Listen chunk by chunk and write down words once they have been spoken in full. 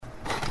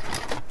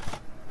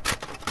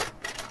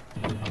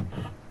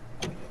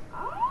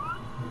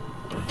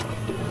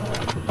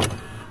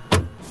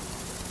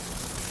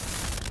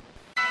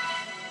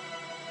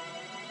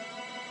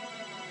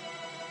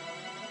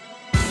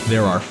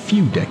There are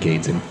few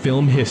decades in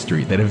film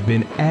history that have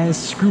been as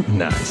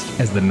scrutinized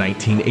as the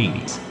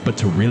 1980s. But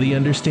to really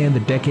understand the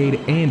decade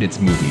and its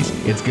movies,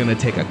 it's gonna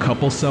take a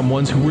couple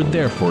someones who were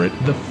there for it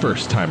the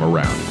first time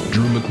around.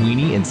 Drew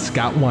McWeeny and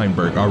Scott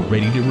Weinberg are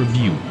ready to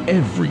review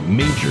every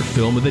major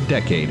film of the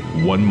decade,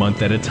 1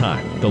 month at a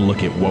time. They'll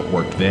look at what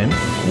worked then,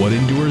 what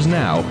endures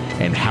now,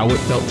 and how it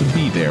felt to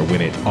be there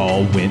when it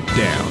all went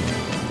down.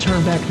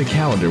 Turn back the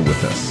calendar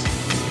with us.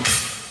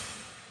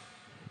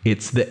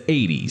 It's the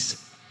 80s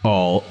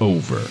all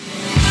over.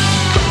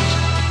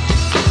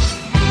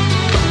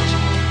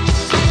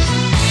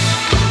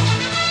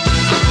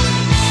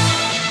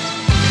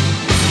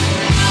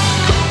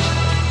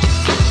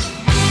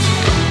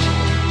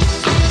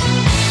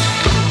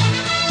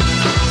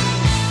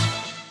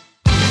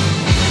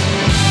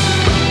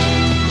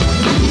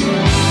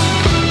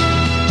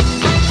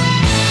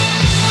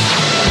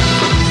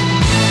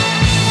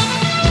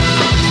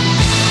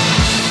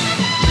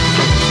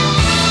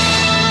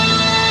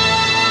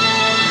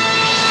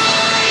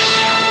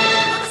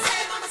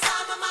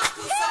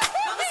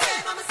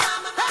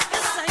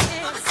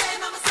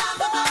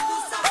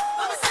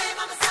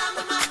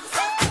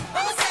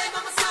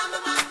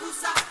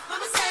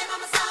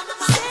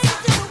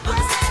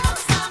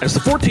 As the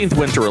 14th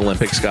Winter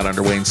Olympics got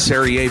underway in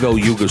Sarajevo,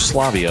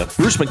 Yugoslavia,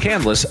 Bruce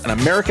McCandless, an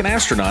American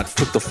astronaut,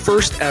 took the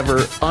first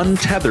ever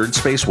untethered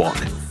spacewalk.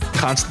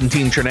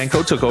 Konstantin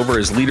Chernenko took over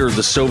as leader of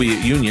the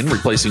Soviet Union,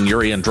 replacing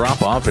Yuri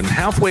Andropov, and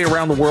halfway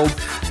around the world,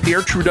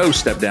 Pierre Trudeau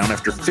stepped down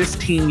after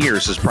 15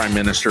 years as Prime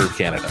Minister of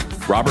Canada.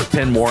 Robert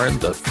Penn Warren,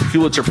 the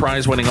Pulitzer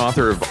Prize-winning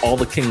author of All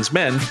the King's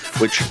Men,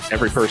 which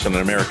every person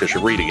in America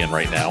should read again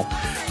right now,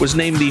 was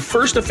named the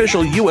first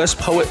official U.S.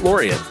 Poet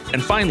Laureate.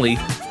 And finally,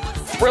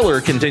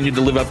 Thriller continued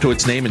to live up to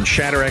its name and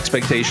shatter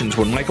expectations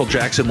when Michael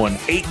Jackson won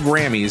 8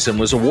 Grammys and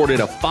was awarded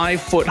a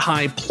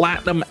 5-foot-high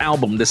platinum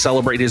album to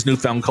celebrate his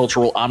newfound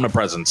cultural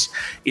omnipresence.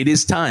 It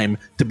is time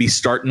to be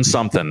starting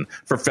something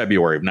for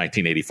February of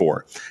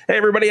 1984. Hey,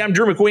 everybody, I'm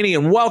Drew McWeeny,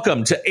 and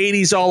welcome to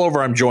 80s All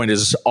Over. I'm joined,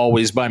 as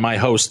always, by my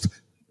host,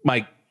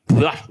 Mike.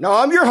 No,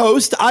 I'm your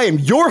host. I am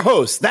your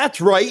host.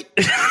 That's right.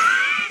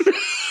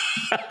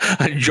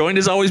 I'm joined,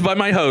 as always, by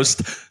my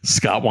host,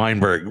 Scott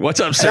Weinberg. What's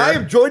up, sir? And I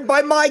am joined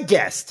by my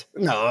guest.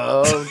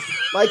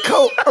 My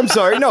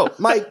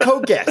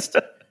co-guest.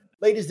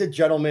 Ladies and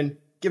gentlemen,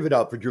 give it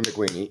up for Drew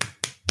McWeeny.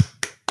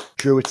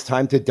 Drew, it's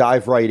time to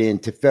dive right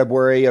into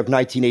February of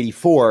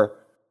 1984.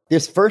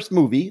 This first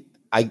movie,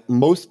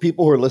 most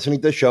people who are listening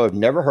to the show have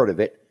never heard of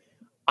it.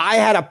 I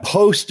had a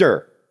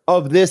poster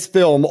of this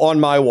film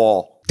on my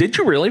wall. Did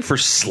you really? For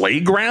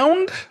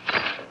Slayground?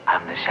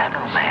 I'm the Shadow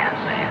Man,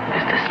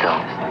 Mr.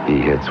 Stone. He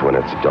hits when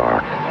it's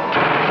dark,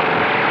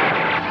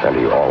 and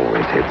he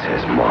always hits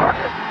his mark.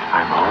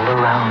 I'm all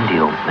around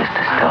you,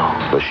 Mr.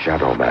 Stone. The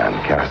Shadow Man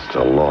casts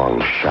a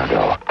long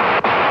shadow,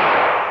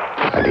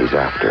 and he's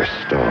after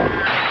Stone.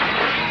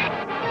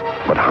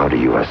 But how do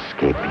you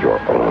escape your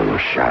own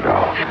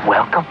shadow?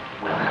 Welcome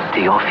to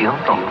your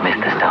film,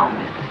 Mr. Stone.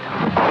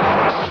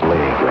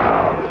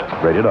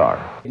 Slayground. Rated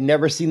R. I'd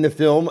never seen the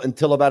film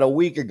until about a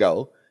week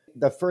ago.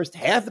 The first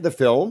half of the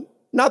film,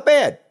 not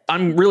bad.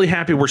 I'm really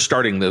happy we're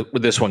starting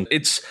with this one.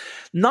 It's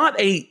not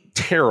a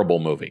terrible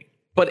movie,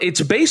 but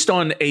it's based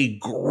on a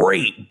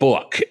great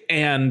book.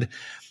 And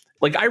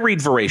like, I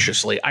read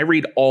voraciously. I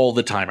read all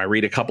the time. I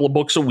read a couple of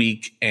books a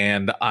week,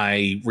 and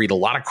I read a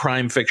lot of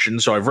crime fiction.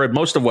 So I've read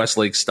most of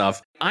Westlake's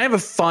stuff. I have a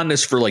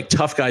fondness for like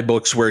tough guy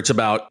books where it's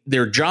about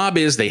their job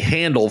is they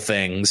handle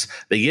things.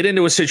 They get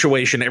into a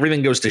situation,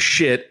 everything goes to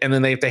shit, and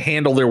then they have to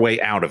handle their way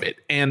out of it.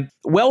 And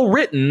well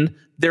written,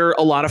 they're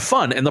a lot of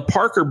fun. And the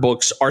Parker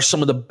books are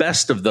some of the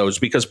best of those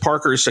because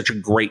Parker is such a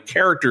great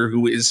character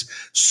who is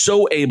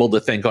so able to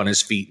think on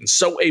his feet and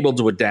so able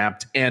to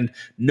adapt and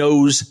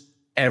knows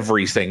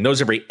everything, knows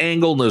every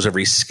angle, knows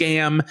every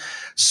scam.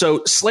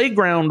 So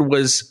Slayground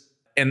was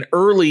an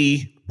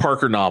early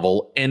Parker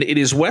novel, and it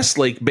is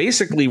Westlake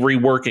basically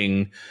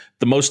reworking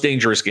The Most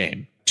Dangerous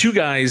Game. 2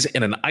 guys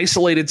in an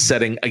isolated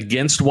setting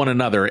against one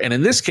another. And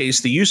in this case,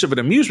 the use of an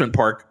amusement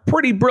park,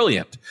 pretty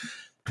brilliant.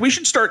 We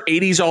should start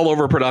 80s all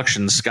over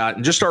productions, Scott,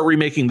 and just start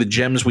remaking the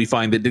gems we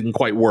find that didn't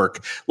quite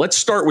work. Let's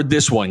start with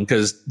this one,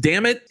 because,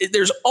 damn it,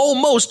 there's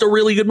almost a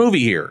really good movie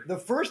here. The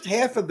first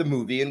half of the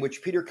movie, in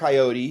which Peter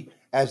Coyote,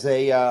 as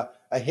a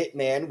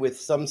hitman with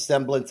some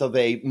semblance of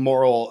a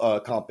moral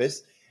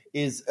compass,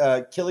 is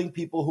killing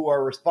people who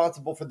are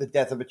responsible for the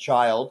death of a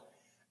child.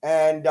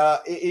 And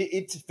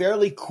it's a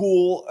fairly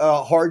cool,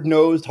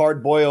 hard-nosed,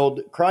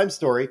 hard-boiled crime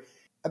story.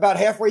 About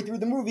halfway through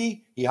the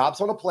movie, he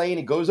hops on a plane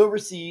and goes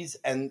overseas,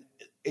 and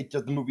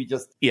the movie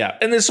just... Yeah,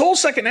 and this whole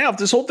second half,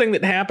 this whole thing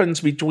that happens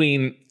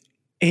between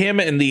him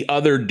and the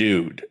other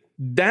dude,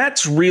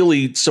 that's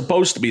really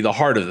supposed to be the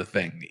heart of the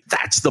thing.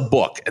 That's the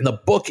book, and the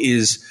book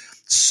is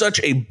such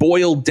a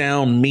boiled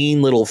down,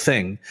 mean little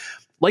thing.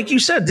 Like you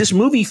said, this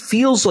movie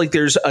feels like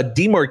there's a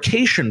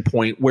demarcation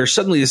point where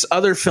suddenly this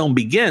other film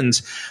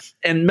begins,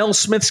 and Mel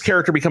Smith's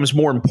character becomes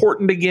more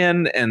important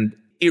again, and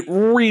It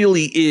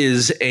really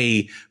is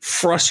a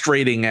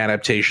frustrating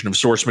adaptation of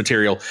source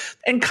material.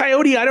 And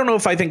Coyote, I don't know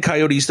if I think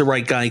Coyote's the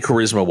right guy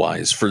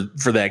charisma-wise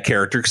for that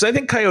character, because I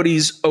think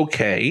Coyote's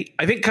okay.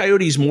 I think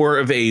Coyote's more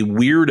of a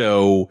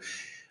weirdo.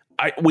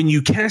 When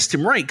you cast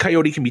him right,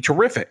 Coyote can be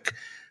terrific.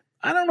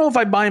 I don't know if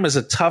I buy him as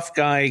a tough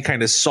guy,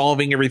 kind of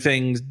solving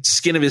everything,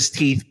 skin of his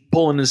teeth,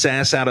 pulling his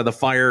ass out of the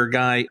fire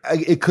guy.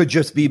 It could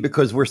just be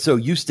because we're so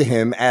used to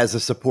him as a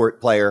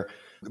support player.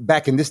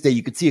 Back in this day,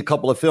 you could see a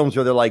couple of films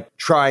where they're like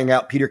trying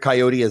out Peter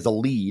Coyote as a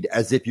lead,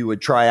 as if you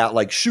would try out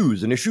like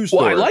shoes in a shoe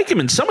store. Well, I like him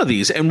in some of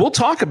these, and we'll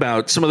talk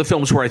about some of the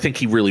films where I think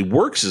he really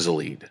works as a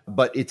lead.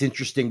 But it's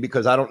interesting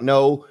because I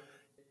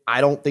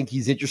don't think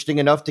he's interesting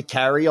enough to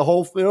carry a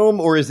whole film,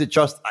 or is it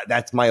just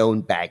that's my own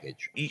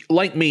baggage?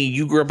 Like me,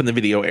 you grew up in the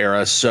video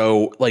era,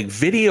 so like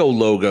video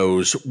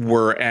logos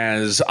were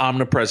as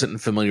omnipresent and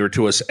familiar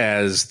to us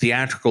as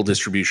theatrical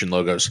distribution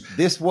logos.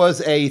 This was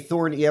a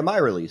Thorn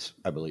EMI release,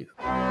 I believe.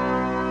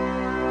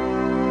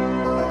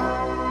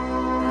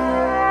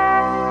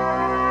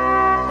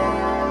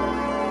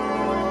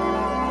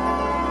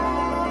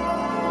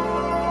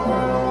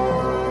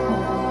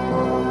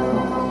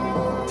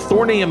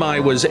 Thorn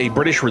EMI was a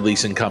British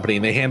releasing company,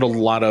 and they handled a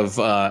lot of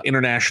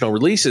international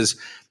releases.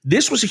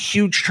 This was a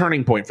huge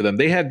turning point for them.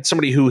 They had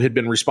somebody who had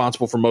been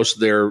responsible for most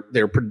of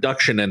their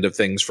production end of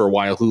things for a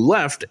while who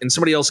left, and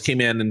somebody else came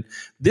in. And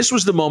this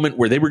was the moment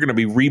where they were going to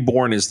be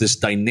reborn as this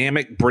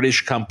dynamic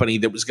British company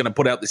that was going to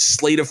put out this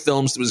slate of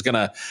films that was going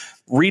to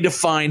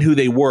redefine who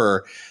they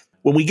were.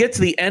 When we get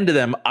to the end of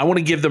them, I want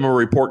to give them a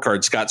report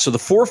card, Scott. So the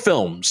 4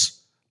 films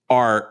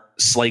are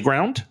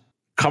Slayground,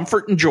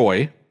 Comfort and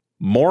Joy,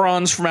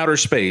 Morons from Outer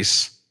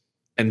Space,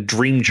 and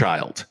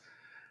Dreamchild.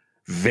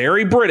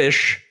 Very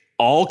British,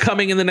 all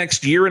coming in the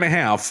next year and a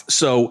half.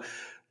 So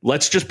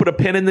let's just put a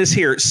pin in this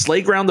here.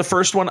 Slayground, the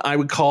first one, I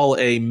would call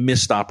a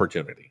missed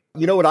opportunity.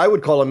 You know what I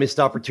would call a missed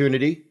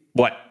opportunity?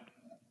 What?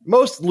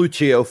 Most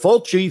Lucio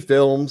Fulci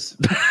films.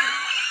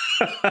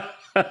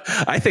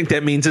 I think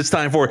that means it's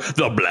time for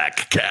The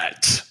Black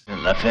Cat.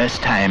 The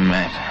first time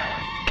I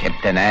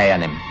kept an eye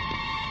on him.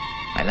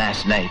 My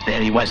last night,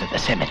 there he was at the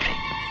cemetery.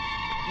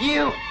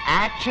 You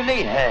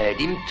actually heard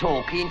him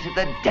talking to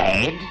the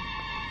dead?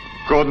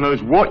 God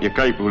knows what you're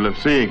capable of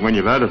seeing when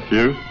you've had a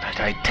few. But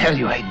I tell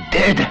you, I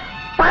did.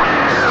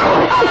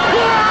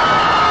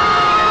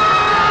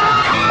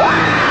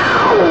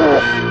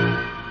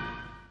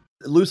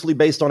 Loosely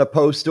based on a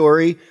Poe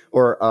story,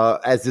 or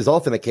as is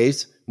often the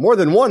case, more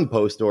than one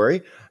Poe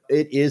story.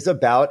 It is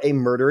about a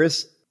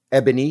murderous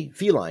ebony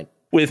feline.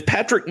 With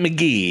Patrick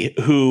McGee,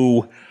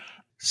 who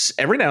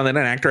every now and then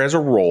an actor has a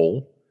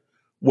role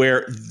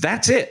where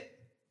that's it.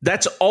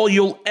 That's all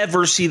you'll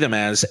ever see them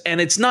as. And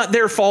it's not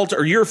their fault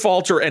or your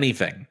fault or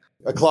anything.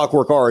 A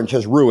Clockwork Orange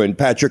has ruined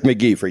Patrick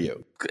McGee for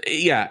you.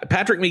 Yeah,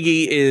 Patrick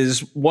McGee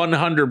is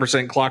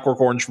 100%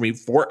 Clockwork Orange for me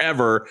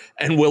forever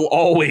and will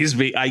always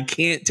be. I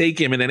can't take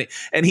him in any.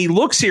 And he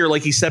looks here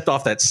like he stepped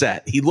off that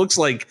set. He looks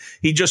like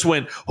he just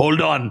went,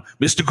 hold on,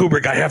 Mr.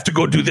 Kubrick, I have to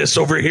go do this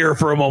over here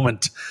for a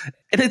moment.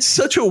 And it's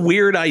such a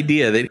weird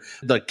idea that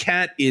the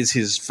cat is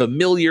his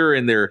familiar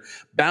and they're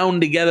bound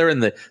together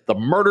and the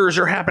murders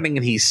are happening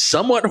and he's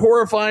somewhat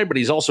horrified, but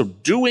he's also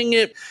doing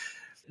it.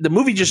 The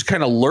movie just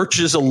kind of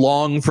lurches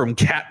along from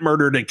cat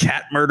murder to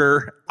cat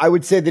murder. I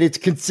would say that it's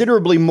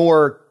considerably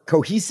more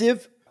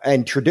cohesive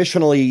and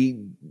traditionally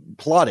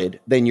plotted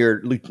than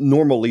your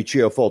normal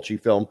Lucio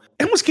Fulci film.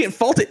 I almost can't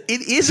fault it.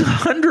 It is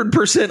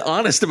 100%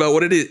 honest about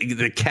what it is.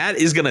 The cat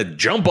is going to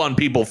jump on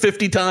people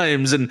 50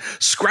 times and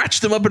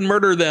scratch them up and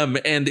murder them.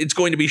 And it's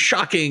going to be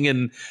shocking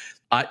and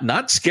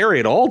not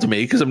scary at all to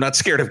me because I'm not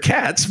scared of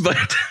cats,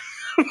 but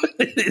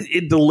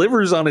it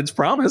delivers on its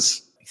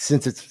promise.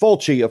 Since it's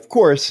Fulci, of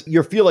course,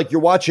 you feel like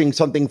you're watching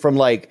something from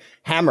like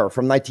Hammer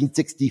from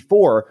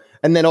 1964.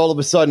 And then all of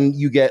a sudden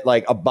you get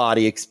like a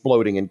body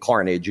exploding in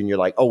carnage. And you're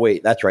like, oh,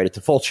 wait, that's right. It's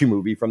a Fulci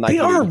movie from 1984.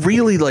 They are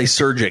really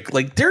lysergic.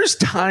 Like there's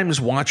times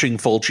watching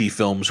Fulci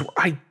films where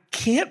I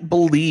can't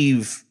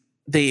believe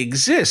they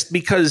exist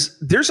because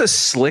there's a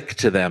slick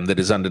to them that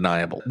is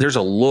undeniable. There's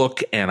a look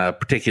and a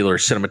particular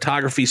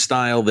cinematography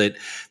style that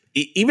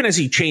even as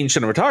he changed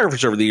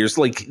cinematographers over the years,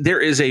 like there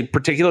is a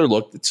particular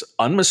look that's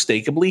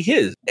unmistakably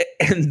his.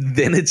 And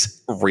then it's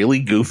really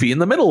goofy in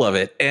the middle of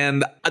it.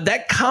 And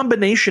that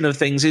combination of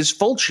things is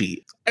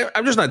Fulci.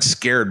 I'm just not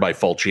scared by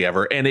Fulci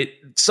ever. And it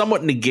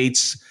somewhat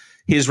negates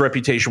his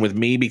reputation with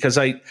me because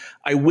I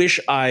wish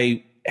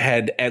I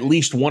had at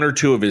least one or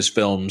two of his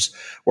films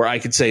where I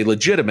could say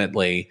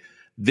legitimately,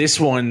 this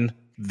one,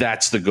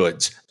 that's the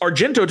goods.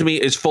 Argento to me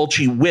is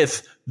Fulci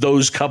with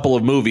those couple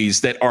of movies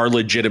that are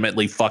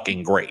legitimately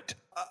fucking great.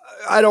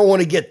 I don't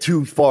want to get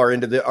too far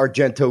into the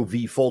Argento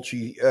v.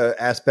 Fulci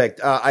aspect.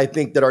 I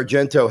think that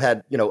Argento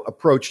had,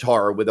 approached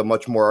horror with a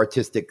much more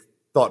artistic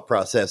thought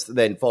process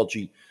than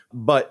Fulci.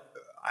 But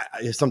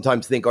I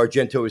sometimes think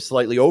Argento is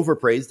slightly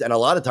overpraised. And a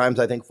lot of times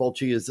I think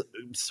Fulci is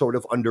sort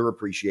of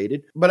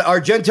underappreciated. But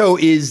Argento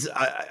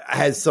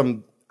has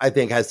some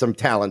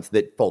talents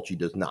that Fulci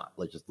does not.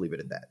 Let's just leave it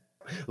at that.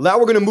 Now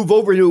we're going to move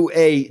over to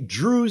a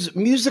Drew's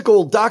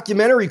musical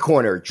documentary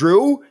corner.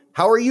 Drew,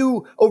 how are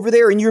you over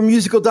there in your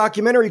musical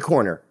documentary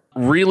corner?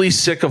 Really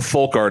sick of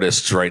folk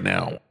artists right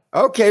now.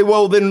 Okay,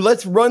 well then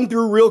let's run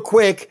through real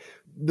quick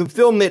the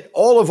film that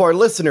all of our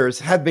listeners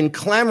have been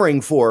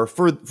clamoring for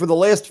the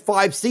last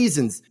 5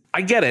 seasons.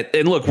 I get it.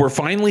 And look, we're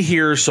finally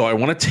here, so I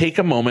want to take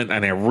a moment,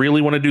 and I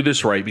really want to do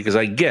this right, because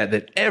I get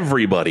that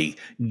everybody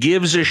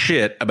gives a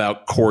shit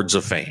about Chords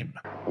of Fame.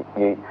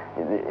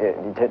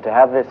 To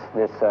have this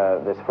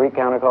freak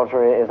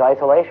counterculture is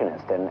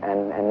isolationist,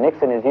 and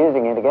Nixon is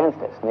using it against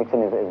us.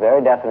 Nixon is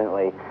very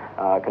definitely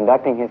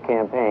conducting his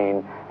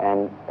campaign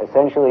and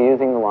essentially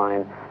using the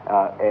line,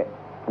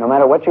 no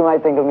matter what you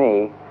might think of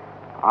me,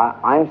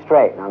 I'm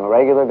straight, and I'm a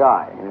regular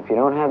guy, and if you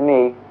don't have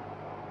me,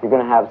 you're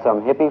going to have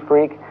some hippie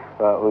freak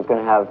who's going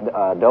to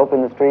have dope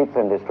in the streets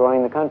and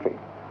destroying the country.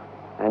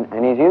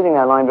 And he's using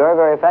that line very,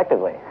 very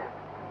effectively.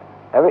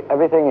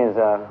 Everything is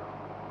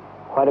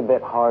quite a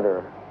bit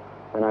harder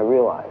than I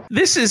realized.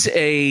 This is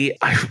I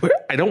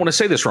don't want to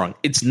say this wrong.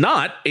 It's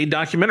not a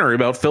documentary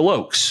about Phil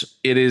Ochs.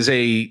 It is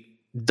a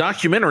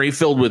documentary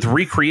filled with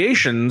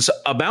recreations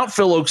about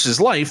Phil Ochs'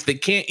 life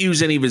that can't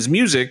use any of his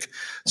music.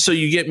 So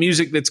you get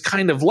music that's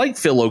kind of like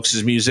Phil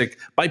Ochs' music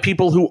by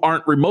people who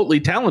aren't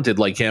remotely talented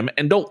like him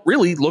and don't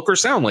really look or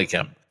sound like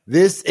him.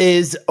 This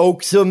is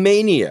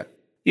Ochsomania.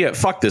 Yeah,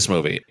 fuck this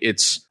movie.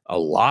 It's a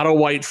lot of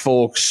white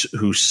folks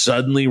who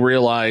suddenly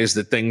realize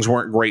that things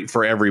weren't great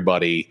for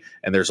everybody,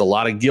 and there's a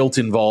lot of guilt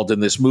involved in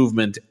this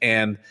movement.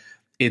 And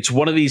it's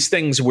one of these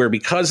things where,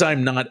 because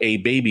I'm not a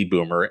baby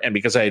boomer and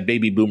because I had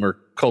baby boomer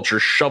culture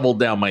shoveled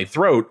down my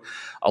throat,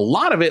 a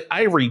lot of it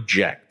I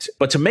reject.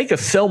 But to make a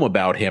film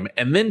about him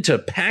and then to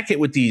pack it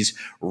with these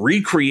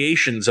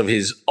recreations of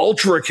his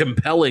ultra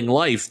compelling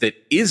life that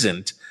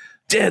isn't,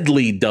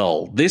 deadly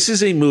dull. This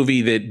is a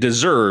movie that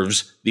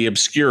deserves the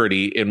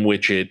obscurity in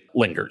which it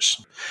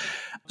lingers.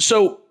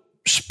 So,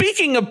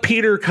 speaking of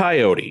Peter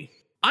Coyote,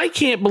 I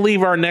can't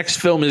believe our next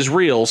film is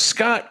real.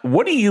 Scott,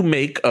 what do you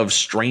make of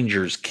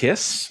Stranger's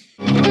Kiss?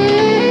 I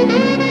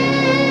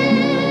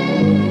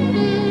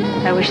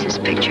wish this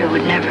picture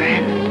would never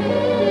end.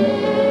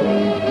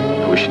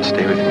 I wish you'd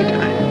stay with me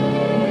tonight.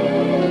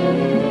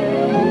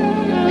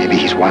 Maybe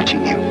he's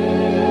watching you.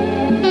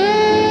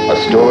 A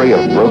story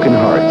of broken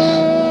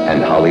hearts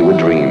and Hollywood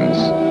dreams.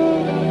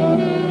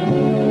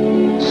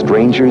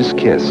 Stranger's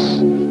Kiss,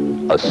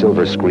 a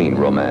silver screen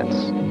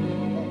romance.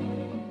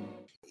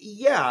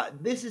 Yeah,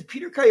 this is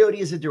Peter Coyote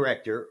as a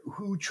director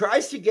who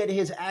tries to get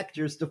his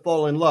actors to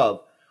fall in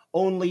love,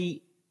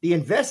 only the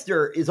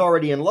investor is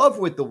already in love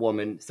with the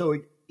woman, so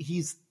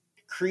he's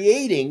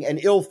creating an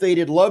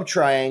ill-fated love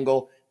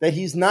triangle that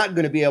he's not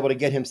going to be able to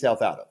get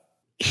himself out of.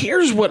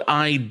 Here's what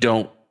I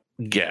don't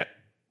get.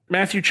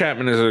 Matthew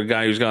Chapman is a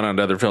guy who's gone on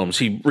to other films.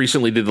 He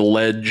recently did The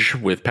Ledge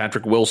with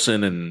Patrick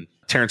Wilson and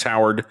Terrence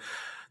Howard.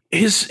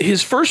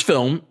 His first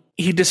film,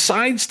 he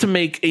decides to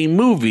make a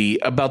movie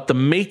about the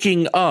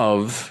making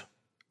of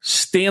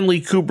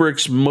Stanley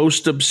Kubrick's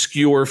most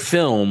obscure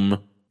film,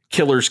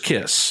 Killer's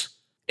Kiss,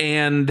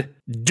 and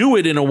do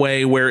it in a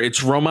way where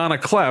it's Romana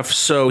Clef,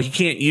 so he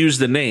can't use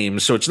the name.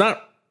 So it's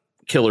not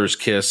Killer's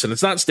Kiss and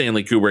it's not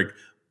Stanley Kubrick,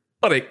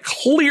 but it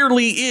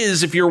clearly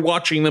is if you're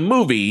watching the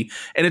movie.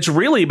 And it's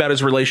really about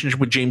his relationship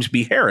with James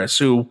B. Harris,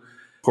 who,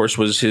 of course,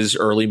 was his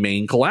early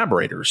main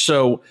collaborator.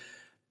 So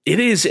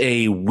it is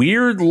a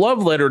weird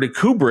love letter to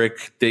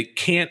Kubrick that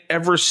can't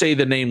ever say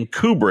the name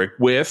Kubrick,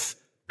 with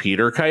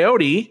Peter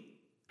Coyote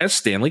as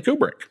Stanley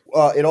Kubrick.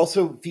 It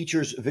also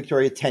features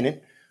Victoria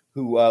Tennant,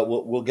 who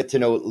we'll get to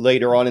know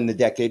later on in the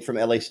decade from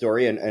LA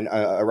Story and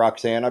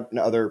Roxanne and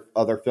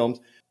other films.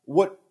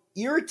 What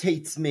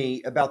irritates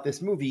me about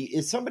this movie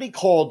is somebody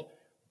called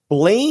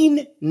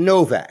Blaine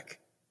Novak,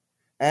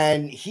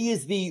 and he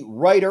is the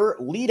writer,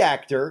 lead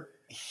actor.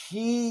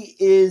 He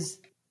is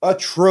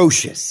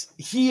atrocious.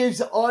 He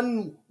is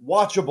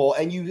unwatchable,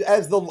 and you,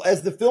 as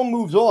the film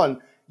moves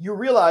on, you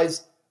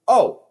realize,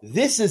 oh,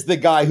 this is the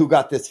guy who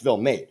got this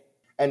film made.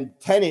 And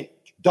Tennant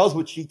does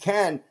what she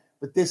can,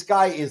 but this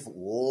guy is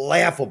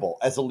laughable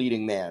as a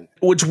leading man.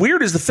 What's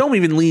weird is the film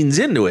even leans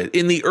into it.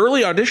 In the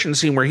early audition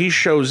scene where he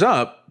shows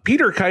up,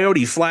 Peter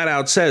Coyote flat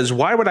out says,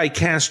 "Why would I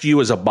cast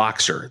you as a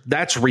boxer?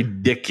 That's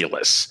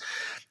ridiculous."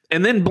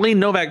 And then Blaine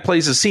Novak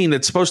plays a scene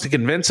that's supposed to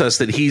convince us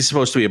that he's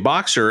supposed to be a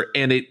boxer,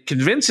 and it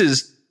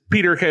convinces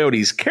Peter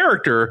Coyote's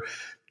character.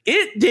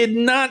 It did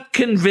not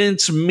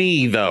convince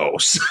me, though.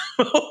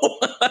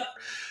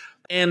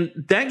 And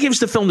that gives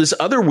the film this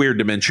other weird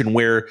dimension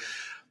where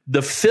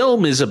the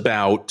film is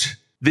about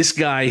this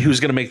guy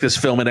who's going to make this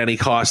film at any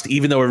cost,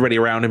 even though everybody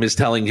around him is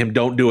telling him,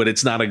 don't do it,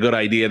 it's not a good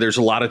idea. There's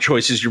a lot of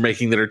choices you're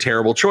making that are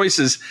terrible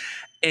choices.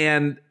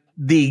 And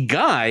the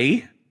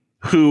guy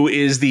who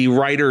is the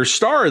writer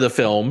star of the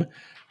film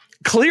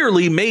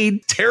clearly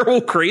made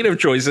terrible creative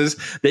choices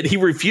that he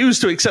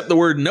refused to accept the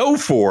word no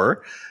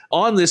for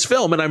on this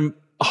film. And I'm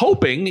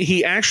hoping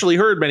he actually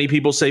heard many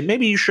people say,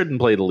 maybe you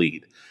shouldn't play the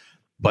lead.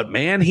 But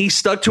man, he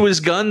stuck to his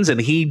guns and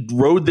he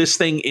rode this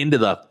thing into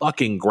the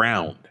fucking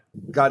ground.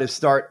 Got his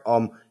start,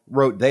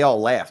 wrote They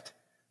All Laughed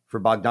for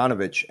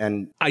Bogdanovich.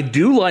 And I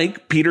do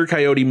like Peter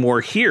Coyote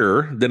more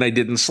here than I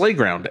did in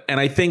Slayground.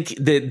 And I think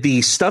that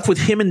the stuff with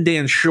him and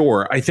Dan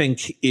Shore, I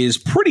think, is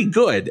pretty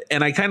good.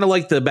 And I kind of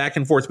like the back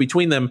and forth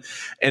between them.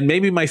 And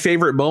maybe my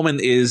favorite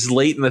moment is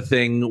late in the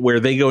thing where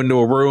they go into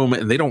a room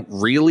and they don't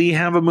really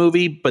have a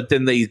movie, but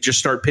then they just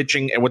start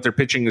pitching. And what they're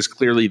pitching is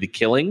clearly The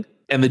Killing.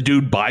 And the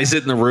dude buys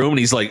it in the room and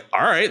he's like,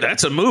 all right,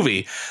 that's a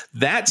movie.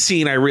 That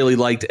scene I really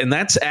liked. And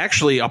that's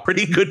actually a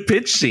pretty good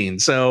pitch scene.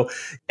 So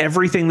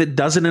everything that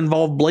doesn't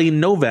involve Blaine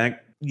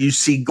Novak, you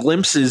see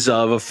glimpses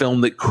of a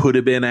film that could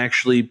have been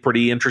actually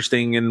pretty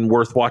interesting and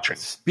worth watching.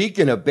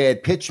 Speaking of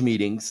bad pitch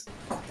meetings.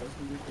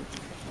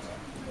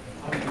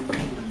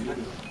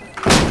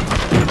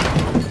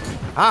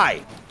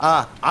 Hi,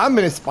 I'm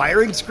an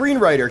aspiring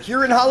screenwriter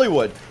here in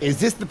Hollywood.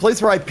 Is this the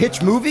place where I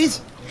pitch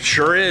movies?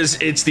 Sure is.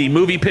 It's the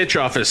movie pitch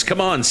office. Come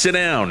on, sit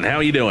down. How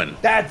you doing?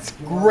 That's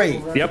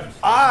great. Yep.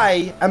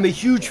 I am a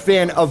huge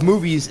fan of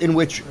movies in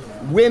which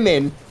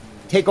women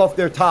take off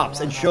their tops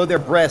and show their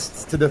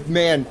breasts to the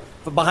man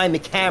behind the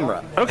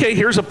camera. Okay,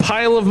 here's a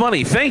pile of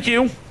money. Thank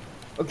you.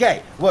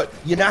 Okay, what?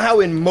 You know how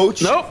in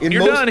Moch... Nope,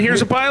 you're done.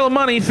 Here's a pile of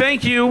money.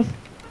 Thank you.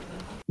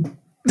 You're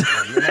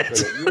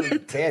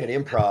bad at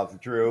improv,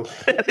 Drew.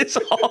 That is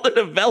all the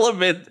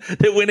development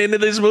that went into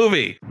this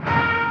movie.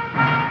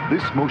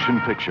 This motion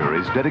picture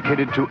is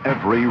dedicated to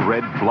every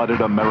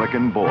red-blooded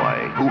American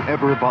boy who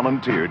ever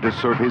volunteered to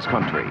serve his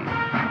country,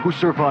 who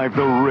survived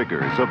the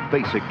rigors of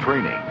basic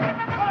training,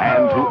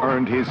 and who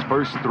earned his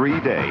first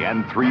 3-day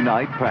and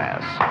 3-night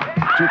pass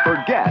to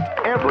forget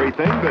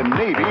everything the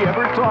Navy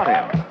ever taught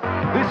him.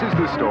 This is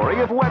the story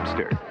of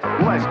Webster,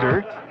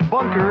 Lester,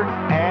 Bunker,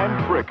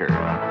 and Fricker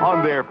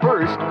on their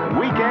first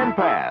weekend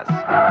pass.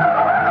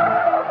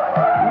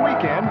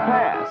 Weekend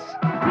pass.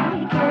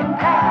 Weekend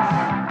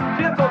pass.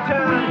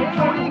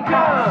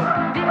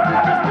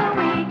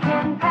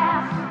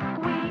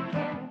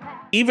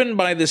 Even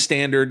by the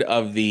standard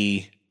of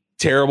the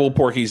terrible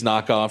Porky's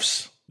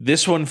knockoffs,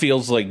 this one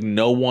feels like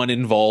no one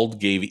involved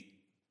gave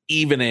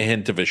even a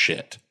hint of a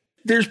shit.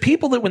 There's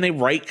people that when they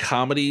write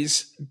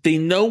comedies, they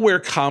know where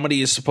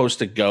comedy is supposed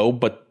to go,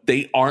 but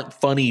they aren't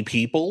funny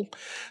people.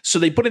 So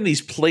they put in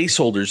these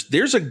placeholders.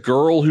 There's a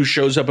girl who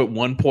shows up at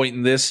one point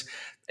in this,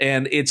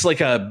 and it's like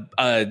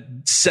a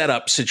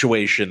setup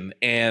situation.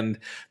 And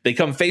they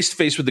come face to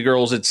face with the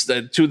girls. It's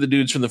two of the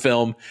dudes from the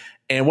film.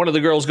 And one of the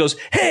girls goes,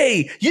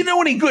 hey, you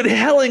know any good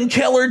Helen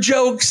Keller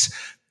jokes?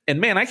 And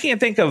man, I can't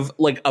think of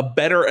like a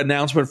better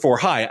announcement for,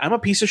 hi, I'm a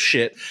piece of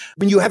shit.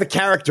 When you have a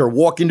character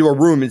walk into a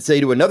room and say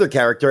to another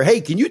character,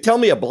 hey, can you tell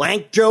me a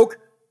blank joke?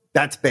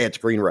 That's bad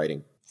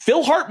screenwriting.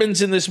 Phil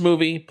Hartman's in this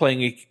movie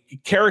playing a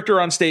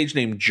character on stage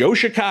named Joe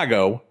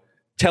Chicago,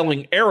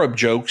 telling Arab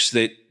jokes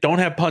that don't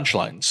have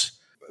punchlines.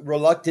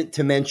 Reluctant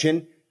to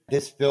mention,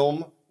 this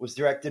film was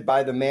directed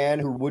by the man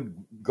who would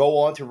go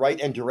on to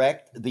write and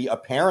direct the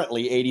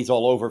apparently 80s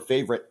all over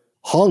favorite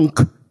Hunk.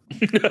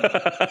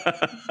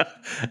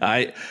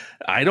 I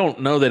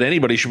don't know that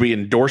anybody should be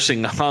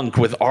endorsing Hunk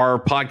with our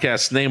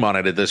podcast's name on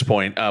it at this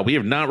point. We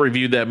have not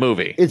reviewed that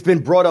movie. It's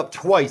been brought up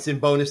twice in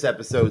bonus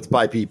episodes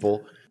by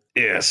people.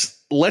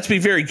 Yes. Let's be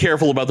very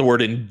careful about the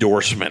word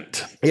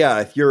endorsement.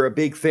 Yeah, if you're a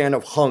big fan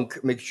of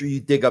Hunk, make sure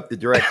you dig up the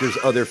director's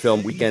other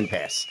film, Weekend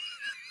Pass.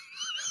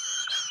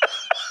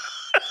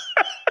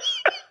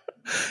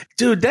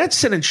 Dude, that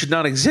sentence should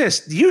not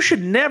exist. You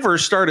should never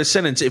start a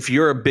sentence if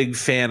you're a big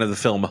fan of the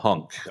film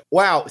Hunk.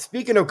 Wow.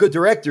 Speaking of good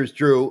directors,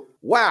 Drew,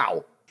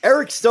 wow.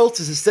 Eric Stoltz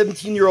is a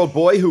 17-year-old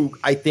boy who,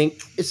 I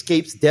think,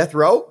 escapes death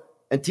row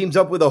and teams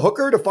up with a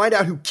hooker to find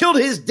out who killed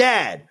his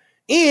dad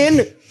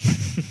in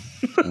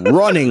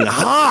Running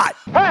Hot.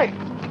 Hey!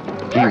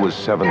 He was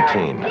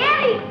 17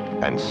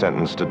 and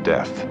sentenced to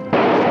death.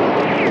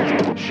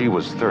 She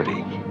was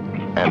 30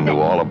 and knew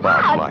all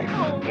about life.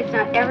 It's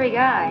not every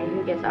guy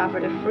who gets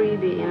offered a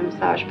freebie in a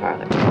massage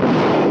parlor.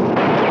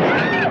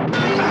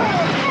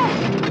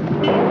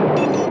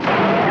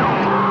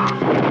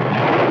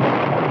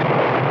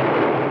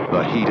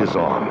 The heat is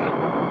on,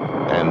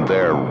 and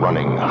they're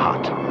running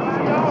hot.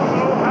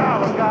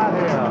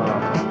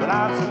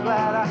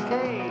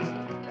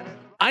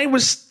 I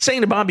was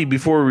saying to Bobby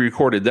before we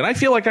recorded that I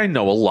feel like I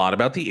know a lot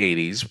about the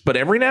 80s, but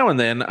every now and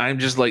then I'm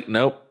just like,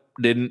 nope.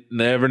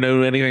 Never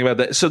knew anything about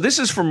that. So this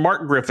is from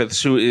Mark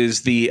Griffiths, who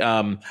is the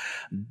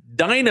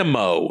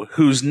Dynamo,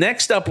 whose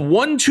next up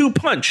 1-2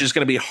 punch is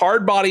going to be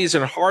Hard Bodies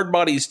and Hard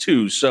Bodies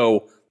 2.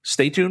 So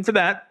stay tuned for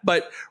that.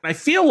 But I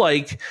feel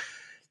like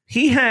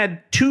he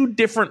had two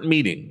different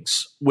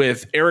meetings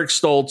with Eric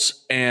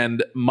Stoltz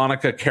and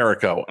Monica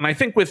Carrico. And I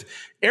think with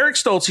Eric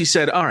Stoltz, he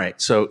said, all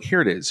right, so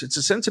here it is. It's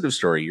a sensitive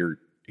story. You're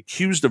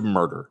accused of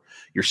murder.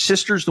 Your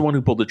sister's the one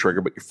who pulled the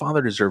trigger, but your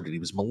father deserved it. He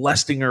was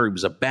molesting her. He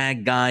was a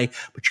bad guy,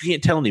 but you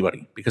can't tell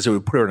anybody because it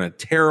would put her in a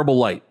terrible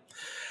light.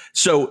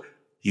 So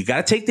you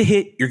got to take the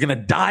hit. You're going to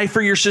die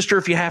for your sister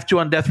if you have to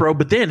on death row.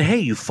 But then, hey,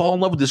 you fall in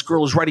love with this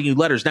girl who's writing you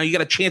letters. Now you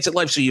got a chance at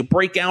life. So you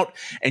break out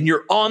and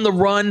you're on the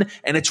run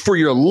and it's for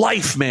your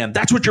life, man.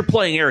 That's what you're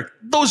playing, Eric.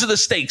 Those are the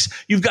stakes.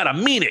 You've got to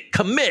mean it.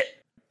 Commit.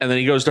 And then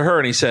he goes to her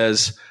and he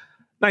says,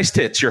 nice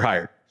tits. You're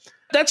hired.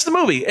 That's the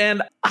movie.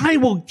 And I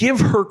will give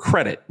her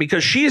credit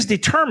because she is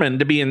determined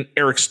to be in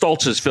Eric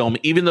Stoltz's film,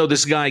 even though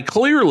this guy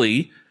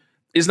clearly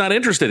is not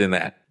interested in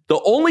that.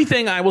 The only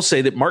thing I will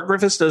say that Mark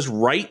Griffiths does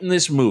right in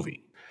this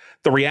movie,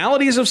 the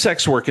realities of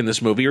sex work in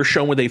this movie are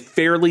shown with a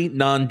fairly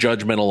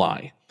non-judgmental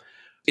eye.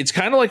 It's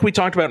kind of like we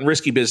talked about in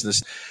Risky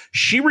Business.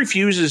 She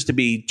refuses to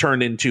be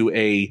turned into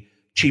a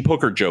cheap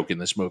hooker joke in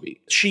this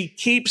movie. She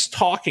keeps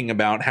talking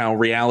about how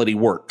reality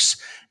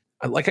works.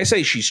 Like I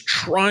say, she's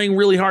trying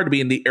really hard to be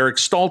in the Eric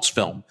Stoltz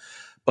film,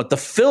 but the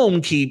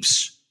film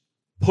keeps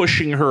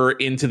pushing her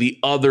into the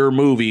other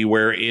movie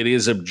where it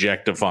is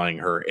objectifying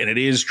her and it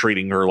is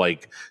treating her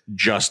like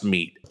just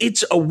meat.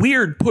 It's a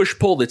weird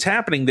push-pull that's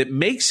happening that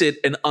makes it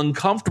an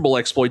uncomfortable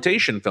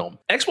exploitation film.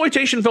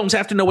 Exploitation films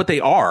have to know what they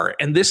are,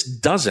 and this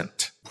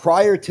doesn't.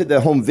 Prior to the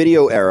home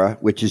video era,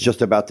 which is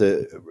just about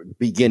to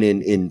begin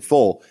in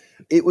full,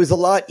 it was a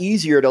lot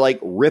easier to like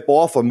rip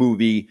off a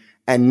movie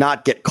and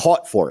not get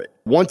caught for it.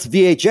 Once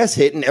VHS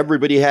hit and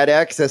everybody had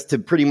access to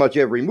pretty much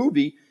every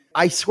movie,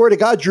 I swear to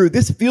God, Drew,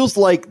 this feels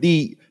like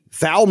the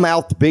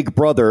foul-mouthed big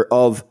brother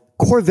of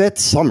Corvette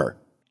Summer.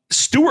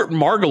 Stuart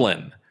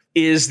Margolin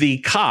is the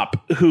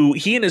cop who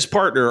he and his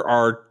partner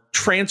are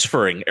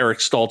transferring Eric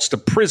Stoltz to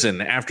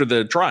prison after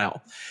the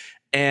trial.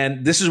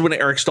 And this is when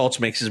Eric Stoltz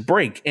makes his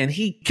break. And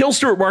he kills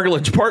Stuart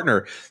Margolin's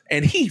partner.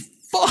 And he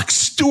fucks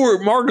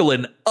Stuart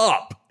Margolin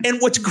up. And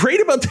what's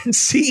great about that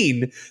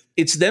scene,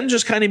 it's them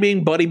just kind of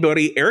being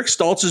buddy-buddy. Eric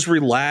Stoltz is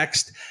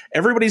relaxed.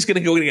 Everybody's going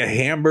to go get a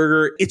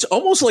hamburger. It's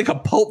almost like a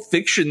Pulp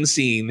Fiction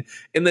scene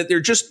in that they're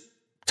just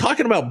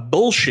talking about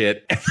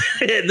bullshit.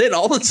 And then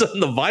all of a sudden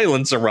the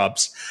violence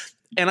erupts.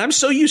 And I'm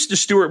so used to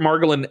Stuart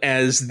Margolin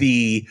as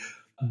the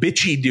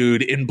bitchy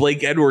dude in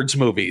Blake Edwards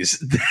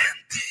movies.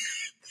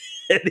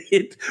 And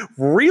it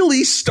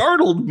really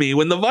startled me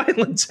when the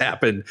violence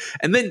happened.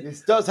 And then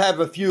this does have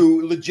a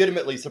few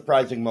legitimately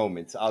surprising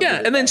moments.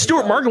 And then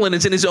Stuart Margolin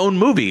is in his own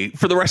movie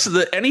for the rest of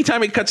the,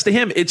 anytime it cuts to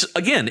him, it's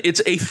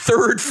a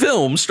third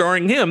film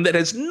starring him that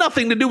has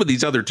nothing to do with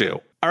these other two.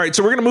 All right,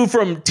 so we're going to move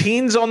from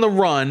teens on the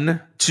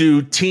run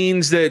to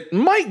teens that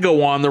might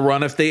go on the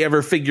run if they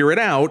ever figure it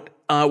out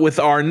with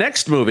our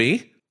next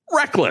movie,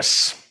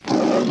 Reckless.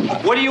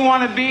 What do you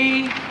want to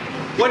be?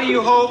 What do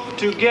you hope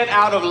to get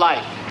out of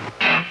life?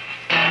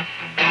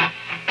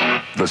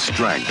 The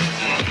strength,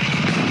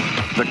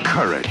 the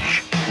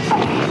courage.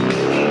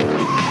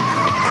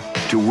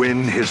 To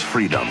win his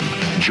freedom,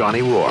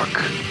 Johnny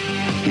Rourke,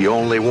 he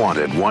only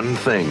wanted one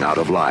thing out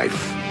of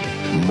life,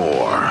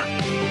 more.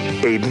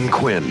 Aidan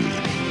Quinn,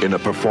 in a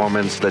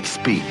performance that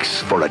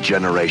speaks for a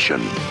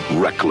generation,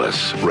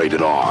 Reckless,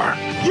 rated R.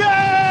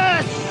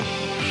 Yes!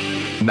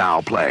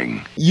 Now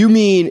playing. You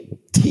mean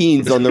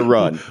teens on the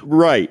run.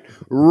 Right.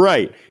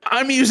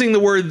 I'm using the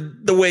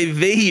word the way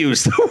they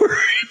use the word.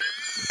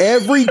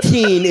 Every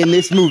teen in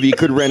this movie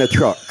could rent a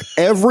truck.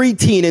 Every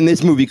teen in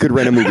this movie could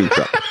rent a moving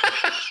truck.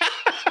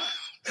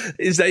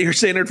 Is that your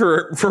standard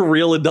for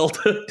real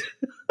adulthood?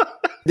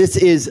 This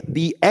is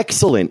the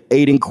excellent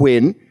Aidan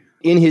Quinn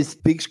in his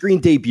big screen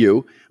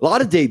debut. A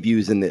lot of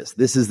debuts in this.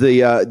 This is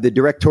the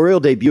directorial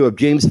debut of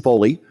James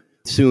Foley.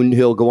 Soon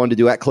he'll go on to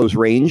do At Close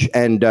Range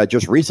and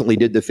just recently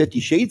did the 50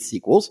 Shades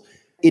sequels.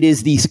 It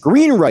is the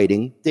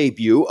screenwriting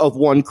debut of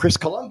one Chris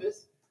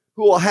Columbus,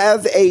 who will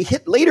have a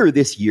hit later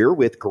this year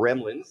with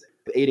Gremlins.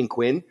 Aidan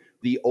Quinn,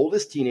 the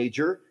oldest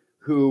teenager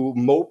who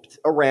moped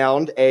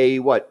around I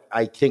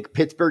think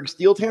Pittsburgh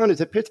steel town.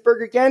 Is it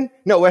Pittsburgh again?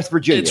 No, West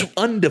Virginia. It's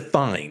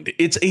undefined.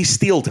 It's a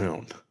steel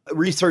town.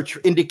 Research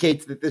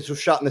indicates that this was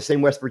shot in the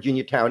same West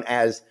Virginia town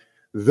as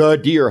The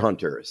Deer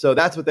Hunter. So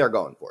that's what they're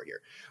going for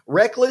here.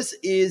 Reckless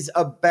is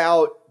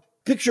about,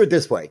 picture it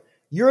this way.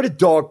 You're at a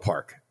dog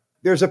park.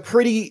 There's a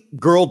pretty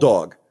girl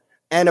dog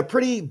and a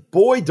pretty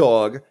boy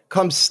dog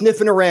comes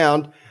sniffing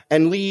around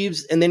and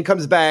leaves and then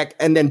comes back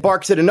and then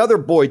barks at another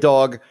boy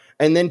dog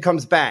and then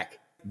comes back.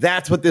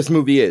 That's what this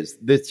movie is.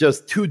 It's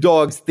just two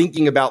dogs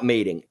thinking about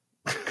mating.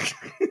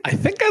 I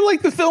think I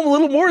like the film a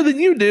little more than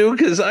you do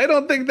because I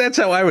don't think that's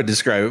how I would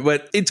describe it.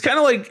 But it's kind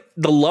of like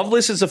The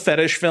Loveless is a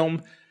fetish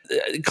film.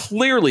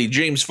 Clearly,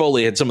 James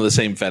Foley had some of the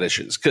same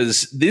fetishes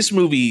because this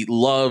movie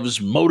loves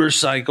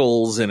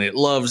motorcycles and it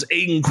loves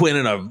Aidan Quinn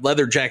in a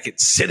leather jacket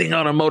sitting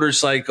on a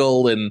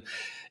motorcycle, and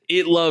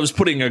it loves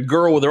putting a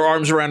girl with her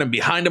arms around him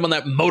behind him on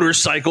that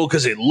motorcycle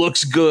because it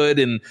looks good.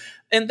 And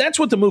that's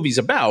what the movie's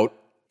about.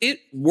 It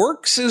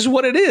works is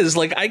what it is.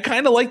 Like, I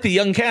kind of like the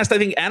young cast. I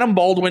think Adam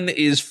Baldwin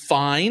is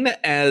fine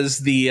as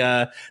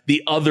the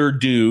other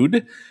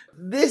dude.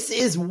 This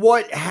is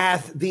what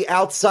hath the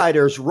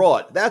Outsiders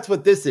wrought. That's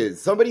what this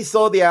is. Somebody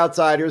saw the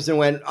Outsiders and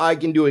went, I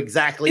can do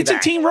exactly that.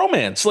 It's a teen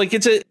romance. Like,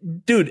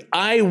 dude,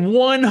 I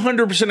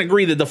 100%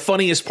 agree that the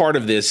funniest part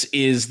of this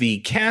is the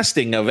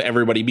casting of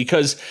everybody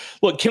because,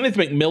 look, Kenneth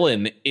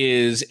McMillan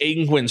is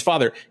Aidan Quinn's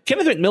father.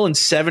 Kenneth McMillan's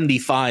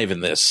 75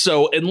 in this.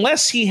 So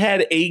unless he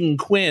had Aidan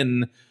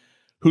Quinn,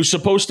 who's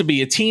supposed to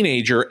be a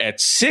teenager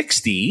at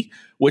 60,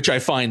 which I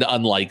find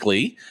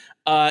unlikely,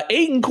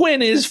 Aidan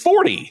Quinn is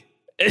 40.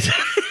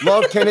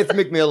 Love Kenneth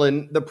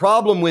McMillan. The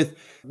problem with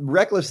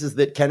Reckless is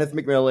that Kenneth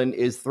McMillan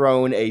is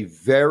thrown a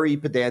very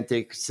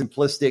pedantic,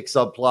 simplistic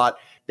subplot.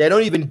 They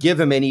don't even give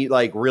him any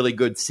like really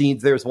good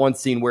scenes. There's one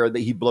scene where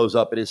he blows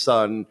up at his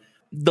son.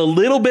 The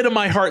little bit of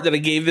my heart that I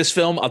gave this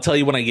film, I'll tell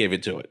you when I gave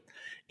it to it.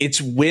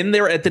 It's when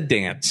they're at the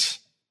dance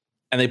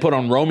and they put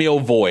on Romeo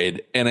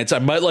Void, and it's I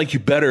Might Like You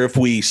Better If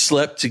We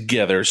Slept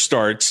Together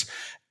starts.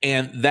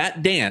 And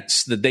that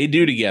dance that they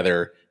do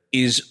together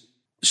is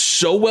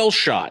so well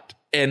shot,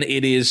 and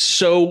it is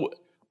so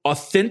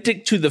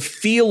authentic to the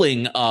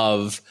feeling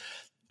of,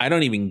 I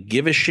don't even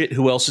give a shit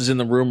who else is in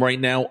the room right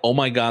now. Oh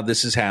my God,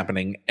 this is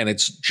happening. And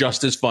it's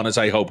just as fun as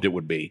I hoped it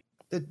would be.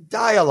 The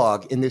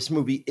dialogue in this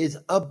movie is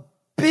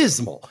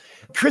abysmal.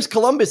 Chris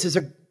Columbus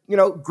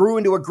grew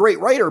into a great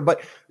writer,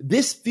 but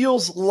this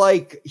feels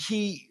like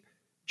he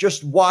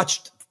just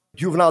watched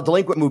juvenile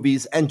delinquent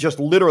movies and just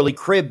literally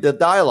cribbed the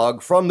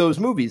dialogue from those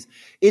movies.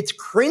 It's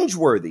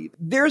cringeworthy.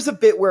 There's a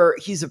bit where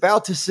he's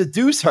about to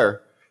seduce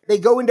her. They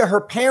go into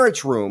her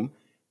parents' room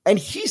and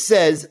he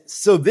says,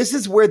 "So this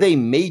is where they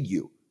made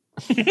you."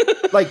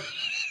 Like,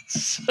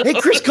 hey,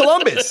 Chris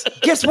Columbus,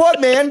 guess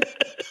what, man?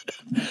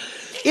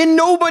 In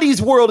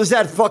nobody's world is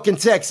that fucking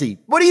sexy.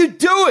 What are you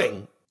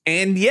doing?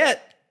 And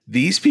yet,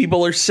 these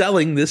people are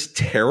selling this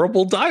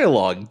terrible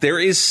dialogue. There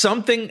is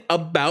something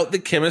about the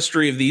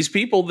chemistry of these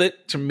people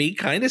that, to me,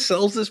 kind of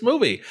sells this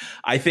movie.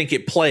 I think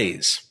it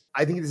plays.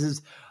 I think this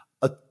is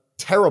a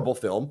terrible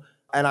film,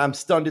 and I'm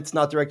stunned it's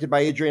not directed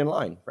by Adrian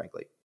Lyne,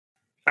 frankly.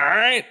 All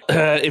right.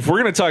 If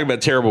we're going to talk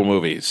about terrible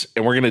movies,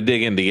 and we're going to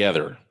dig in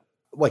together.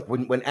 Like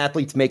when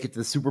athletes make it to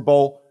the Super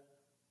Bowl,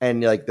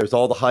 and like there's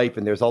all the hype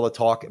and there's all the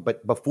talk,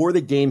 but before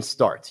the game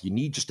starts, you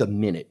need just a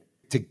minute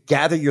to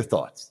gather your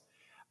thoughts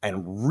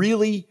and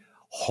really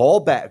haul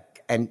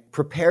back and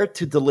prepare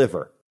to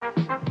deliver.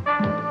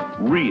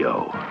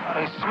 Rio.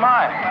 They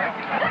smile.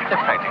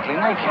 They're practically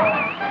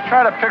naked.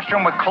 Try to picture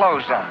them with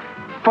clothes on.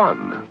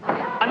 Fun.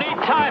 I need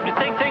time to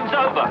think things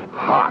over.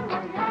 Hot.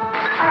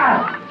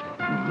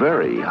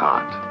 Very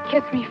hot.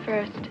 Kiss me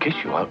first. Kiss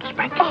you out,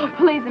 spank you. Oh,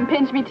 please, and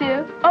pinch me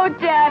too. Oh,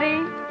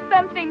 Daddy,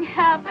 something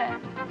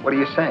happened. What are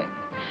you saying?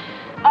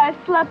 I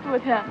slept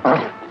with him.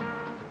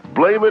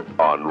 Blame it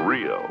on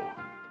Rio.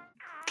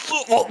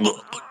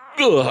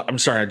 I'm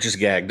sorry, I just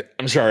gagged.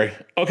 I'm sorry.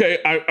 Okay,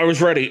 I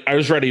was ready.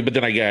 But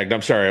then I gagged.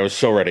 I'm sorry, I was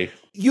so ready.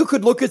 You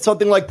could look at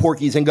something like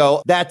Porky's and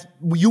go, that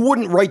you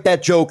wouldn't write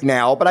that joke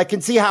now, but I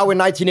can see how in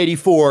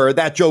 1984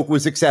 that joke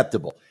was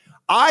acceptable.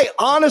 I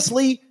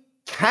honestly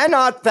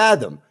cannot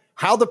fathom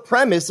how the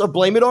premise of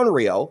Blame It on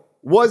Rio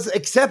was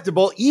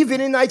acceptable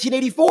even in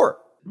 1984.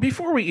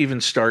 Before we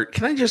even start,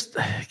 can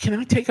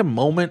I take a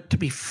moment to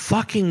be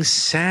fucking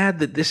sad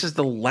that this is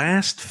the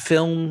last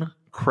film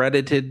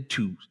credited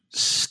to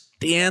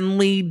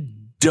Stanley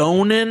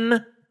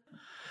Donen?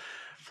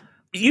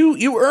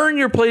 You earn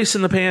your place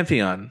in the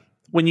Pantheon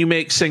when you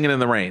make Singin' in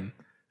the Rain,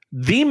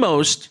 the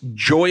most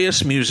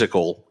joyous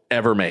musical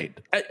ever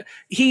made.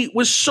 He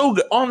was so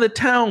good. On the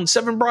Town,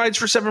 Seven Brides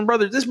for Seven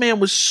Brothers. This man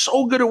was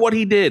so good at what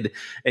he did.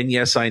 And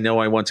yes, I know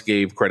I once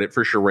gave credit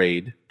for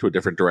Charade to a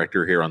different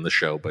director here on the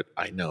show, but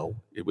I know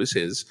it was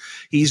his.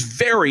 He's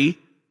very,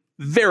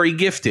 very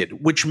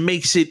gifted, which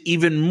makes it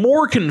even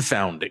more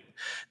confounding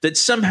that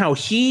somehow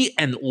he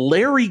and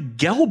Larry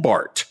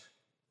Gelbart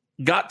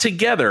got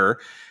together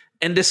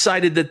and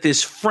decided that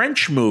this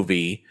French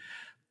movie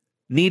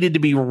needed to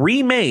be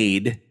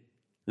remade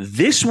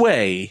this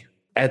way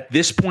at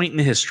this point in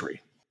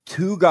history.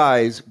 Two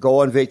guys go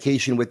on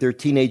vacation with their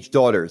teenage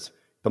daughters.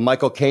 The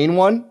Michael Caine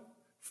one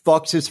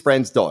fucks his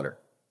friend's daughter,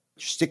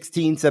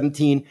 16,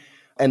 17.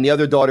 And the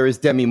other daughter is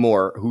Demi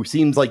Moore, who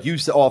seems like you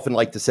often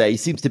like to say,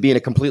 seems to be in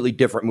a completely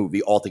different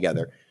movie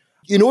altogether.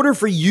 In order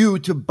for you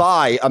to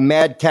buy a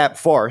madcap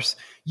farce,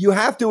 you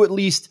have to at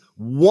least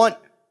want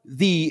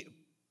the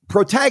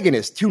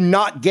protagonist to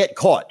not get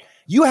caught.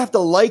 You have to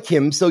like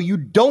him so you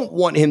don't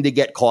want him to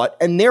get caught,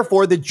 and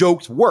therefore the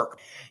jokes work.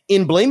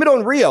 In Blame It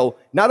on Rio,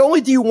 not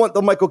only do you want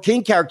the Michael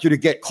Caine character to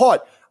get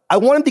caught, I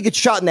want him to get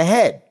shot in the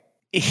head.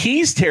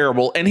 He's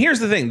terrible. And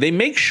here's the thing. They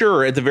make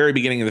sure at the very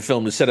beginning of the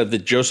film to set up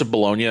that Joseph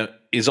Bologna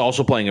is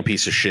also playing a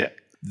piece of shit.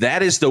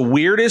 That is the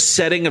weirdest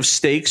setting of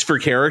stakes for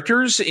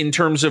characters in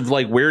terms of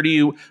like,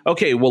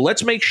 okay, well,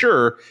 let's make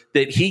sure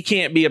that he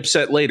can't be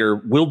upset later.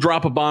 We'll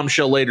drop a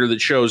bombshell later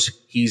that shows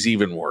he's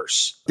even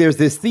worse. There's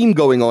this theme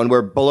going on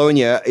where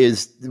Bologna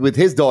is with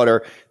his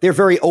daughter. They're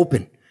very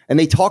open and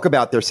they talk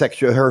about her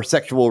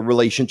sexual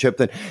relationship,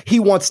 and he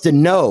wants to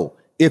know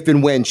if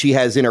and when she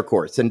has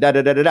intercourse and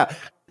da-da-da-da-da.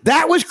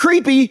 That was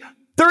creepy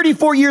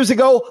 34 years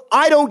ago.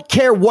 I don't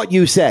care what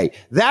you say.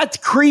 That's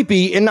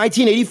creepy in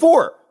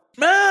 1984.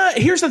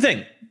 Here's the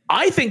thing.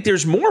 I think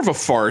there's more of a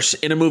farce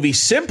in a movie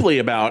simply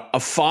about a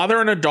father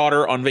and a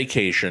daughter on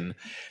vacation.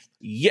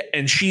 Yeah,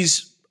 and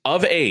she's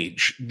of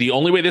age. The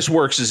only way this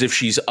works is if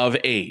she's of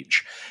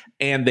age.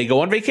 And they go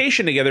on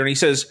vacation together and he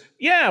says,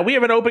 yeah, we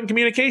have an open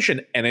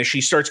communication. And as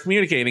she starts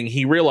communicating,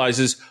 he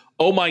realizes,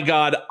 oh my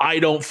God, I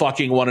don't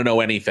fucking want to know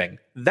anything.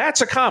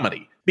 That's a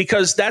comedy.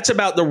 because that's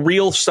about the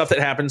real stuff that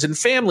happens in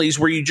families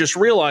where you just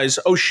realize,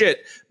 oh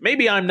shit,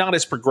 maybe I'm not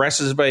as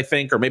progressive as I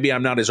think, or maybe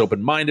I'm not as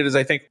open-minded as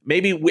I think.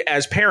 Maybe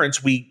as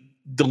parents, we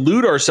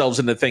delude ourselves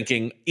into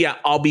thinking, yeah,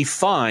 I'll be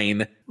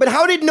fine. But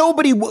how did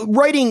nobody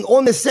writing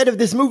on the set of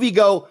this movie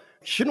go,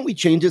 shouldn't we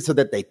change it so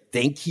that they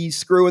think he's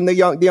screwing the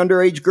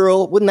underage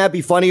girl? Wouldn't that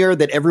be funnier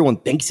that everyone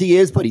thinks he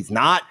is, but he's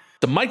not?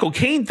 The Michael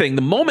Caine thing,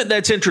 the moment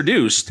that's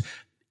introduced,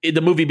 the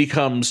movie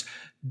becomes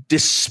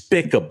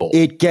despicable.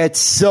 It gets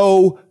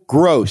so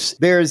gross.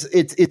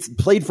 It's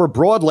played for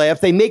broad laugh.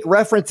 They make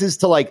references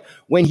to like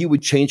when he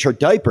would change her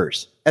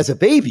diapers as a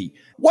baby.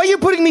 Why are you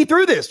putting me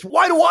through this?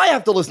 Why do I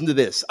have to listen to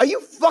this? Are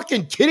you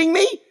fucking kidding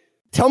me?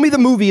 Tell me the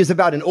movie is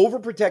about an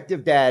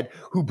overprotective dad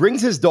who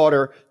brings his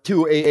daughter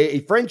to a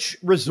French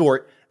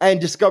resort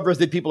and discovers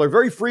that people are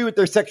very free with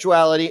their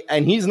sexuality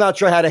and he's not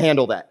sure how to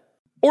handle that.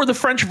 Or the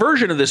French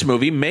version of this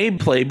movie may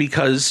play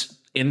because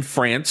in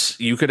France,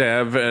 you could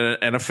have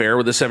an affair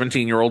with a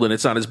 17-year-old and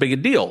it's not as big a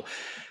deal.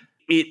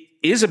 It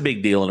is a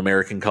big deal in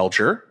American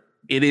culture.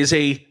 It is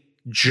a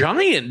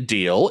giant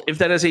deal if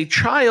that is a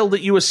child that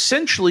you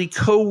essentially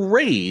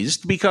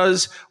co-raised,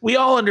 because we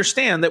all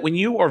understand that when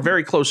you are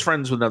very close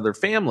friends with another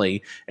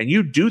family and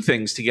you do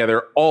things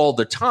together all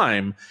the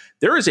time,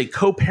 there is a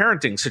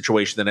co-parenting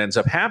situation that ends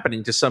up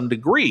happening to some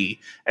degree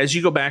as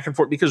you go back and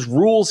forth, because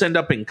rules end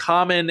up in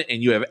common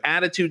and you have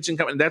attitudes in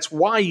common. That's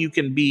why you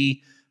can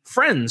be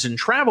friends and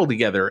travel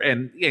together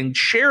and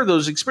share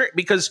those experiences,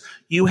 because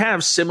you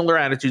have similar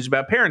attitudes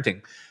about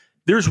parenting.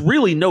 There's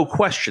really no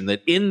question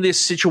that in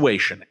this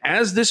situation,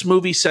 as this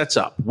movie sets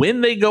up, when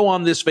they go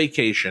on this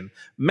vacation,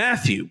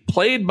 Matthew,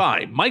 played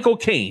by Michael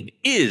Caine,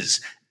 is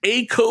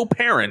a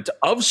co-parent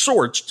of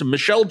sorts to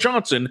Michelle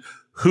Johnson,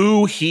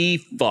 who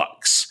he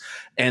fucks.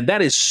 And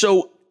that is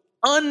so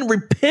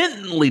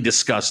unrepentantly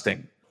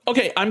disgusting.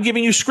 Okay, I'm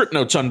giving you script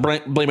notes on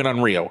Blame It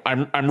on Rio.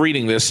 I'm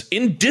reading this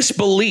in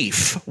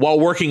disbelief while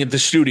working at the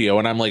studio,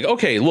 and I'm like,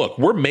 okay, look,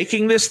 we're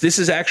making this. This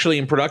is actually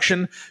in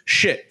production.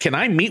 Shit, can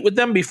I meet with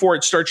them before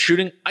it starts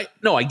shooting?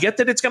 No, I get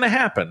that it's going to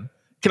happen.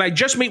 Can I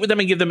just meet with them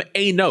and give them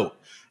a note?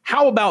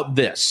 How about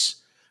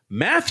this?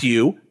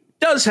 Matthew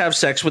does have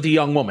sex with a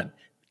young woman.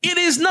 It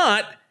is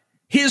not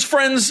his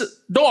friend's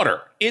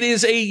daughter. It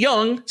is a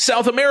young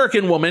South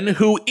American woman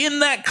who, in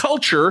that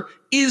culture,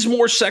 is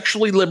more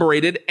sexually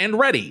liberated and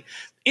ready.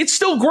 It's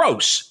still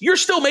gross. You're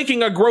still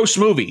making a gross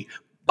movie,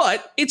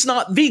 but it's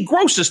not the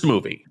grossest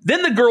movie.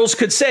 Then the girls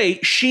could say,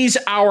 she's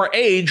our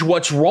age,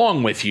 what's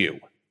wrong with you?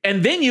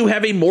 And then you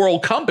have a moral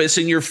compass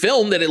in your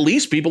film that at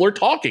least people are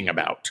talking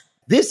about.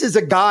 This is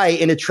a guy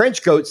in a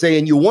trench coat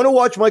saying, you want to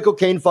watch Michael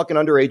Caine fucking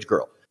underage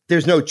girl.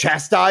 There's no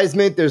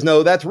chastisement.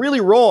 That's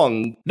really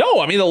wrong.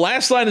 No, I mean, the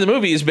last line of the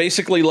movie is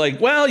basically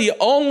like, well, you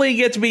only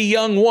get to be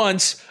young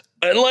once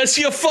unless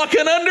you fuck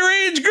an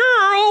underage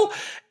girl.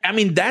 I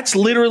mean, that's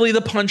literally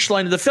the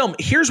punchline of the film.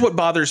 Here's what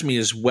bothers me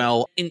as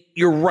well. And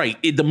you're right.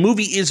 The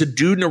movie is a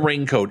dude in a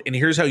raincoat. And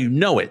here's how you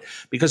know it,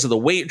 because of the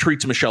way it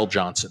treats Michelle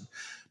Johnson.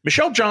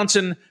 Michelle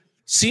Johnson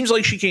seems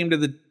like she came to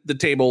the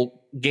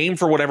table game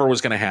for whatever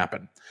was going to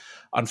happen.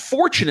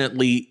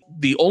 Unfortunately,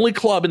 the only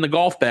club in the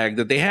golf bag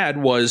that they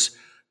had was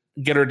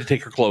get her to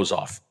take her clothes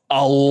off.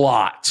 A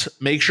lot.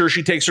 Make sure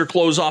she takes her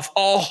clothes off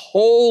a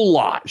whole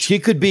lot. She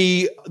could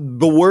be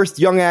the worst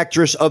young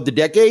actress of the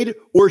decade,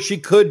 or she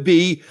could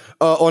be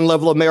on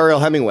level of Mariel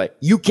Hemingway.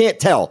 You can't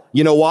tell.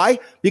 You know why?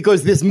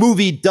 Because this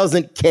movie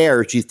doesn't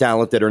care if she's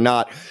talented or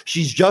not.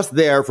 She's just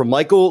there for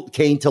Michael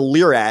Caine to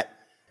leer at.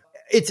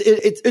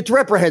 It's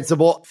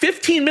reprehensible.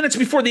 15 minutes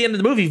before the end of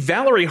the movie,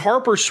 Valerie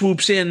Harper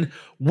swoops in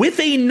with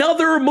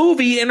another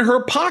movie in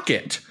her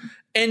pocket.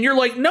 And you're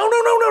like,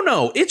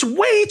 no. It's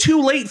way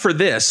too late for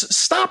this.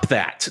 Stop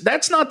that.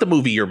 That's not the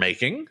movie you're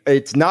making.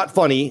 It's not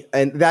funny.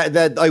 And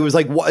that I was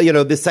like, this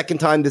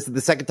is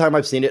the second time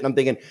I've seen it. And I'm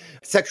thinking,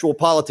 sexual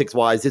politics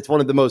wise, it's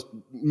one of the most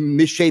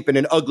misshapen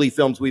and ugly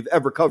films we've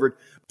ever covered.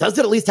 Does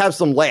it at least have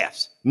some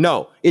laughs?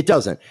 No, it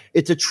doesn't.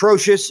 It's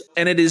atrocious.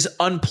 And it is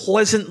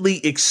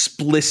unpleasantly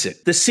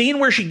explicit. The scene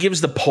where she gives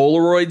the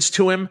Polaroids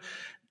to him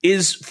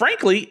is,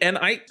 frankly, and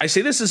I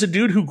say this as a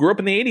dude who grew up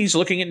in the 80s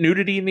looking at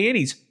nudity in the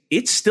 80s,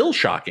 it's still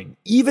shocking.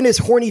 Even as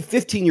horny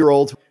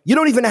 15-year-olds, you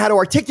don't even know how to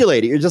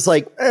articulate it. You're just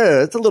like,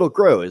 it's a little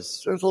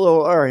gross. It's a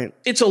little, all right.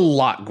 It's a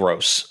lot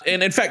gross.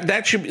 And in fact,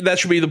 that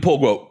should be the pull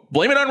quote.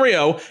 Blame It on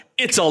Rio.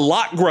 It's a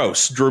lot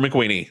gross, Drew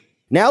McWeeny.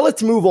 Now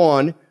let's move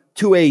on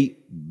to a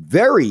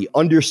very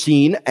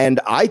underseen and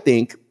I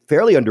think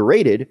fairly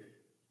underrated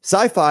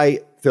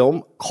sci-fi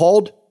film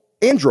called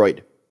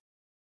Android.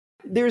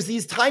 There's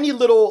these tiny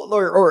little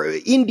or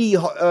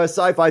indie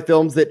sci-fi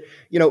films that,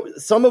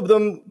 some of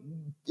them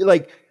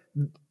like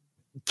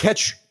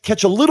catch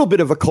a little bit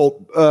of a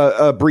cult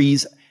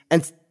breeze,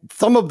 and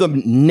some of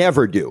them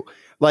never do.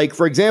 Like,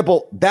 for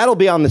example, Battle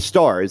Beyond the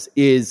Stars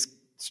is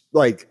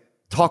like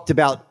talked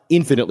about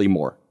infinitely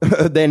more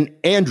than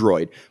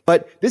Android.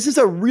 But this is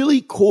a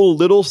really cool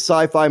little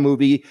sci-fi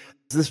movie.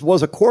 This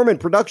was a Corman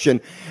production,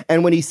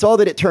 and when he saw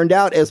that it turned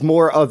out as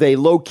more of a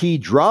low-key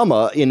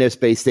drama in a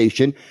space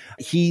station,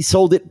 he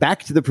sold it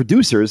back to the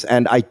producers,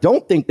 and I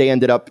don't think they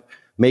ended up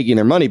making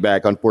their money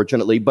back,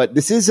 unfortunately. But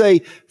this is a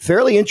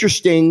fairly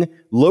interesting,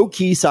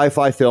 low-key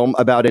sci-fi film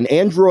about an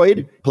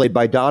android, played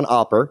by Don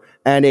Opper,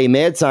 and a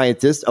mad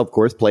scientist, of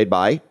course, played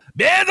by...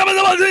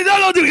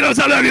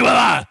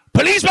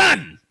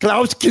 Policeman!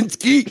 Klaus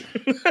Kinski.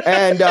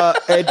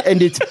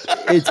 and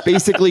it's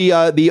basically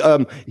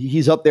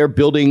he's up there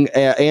building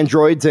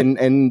androids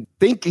and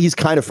think he's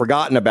kind of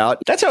forgotten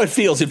about. That's how it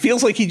feels. It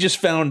feels like he just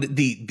found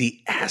the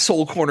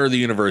asshole corner of the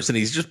universe and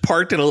he's just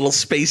parked in a little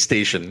space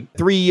station.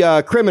 3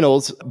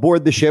 criminals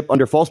board the ship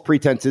under false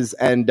pretenses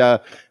and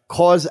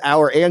cause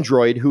our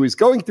android, who is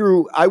going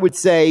through, I would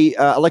say,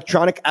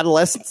 electronic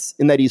adolescence,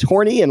 in that he's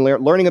horny and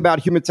learning about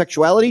human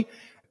sexuality.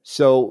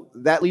 So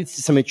that leads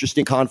to some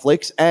interesting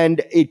conflicts,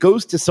 and it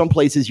goes to some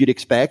places you'd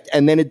expect,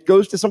 and then it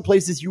goes to some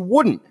places you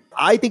wouldn't.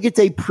 I think it's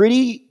a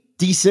pretty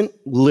decent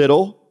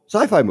little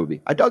sci-fi movie.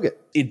 I dug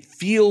it. It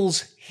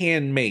feels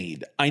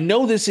handmade. I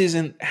know this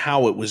isn't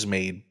how it was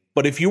made,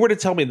 but if you were to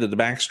tell me that the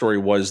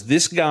backstory was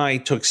this guy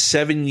took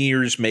 7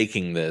 years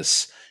making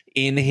this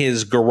in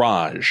his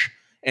garage,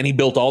 and he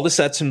built all the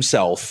sets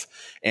himself,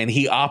 and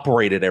he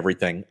operated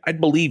everything, I'd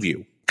believe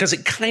you. Because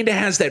it kind of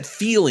has that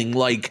feeling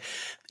like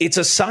it's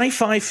a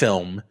sci-fi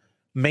film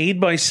made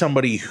by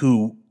somebody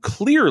who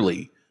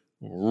clearly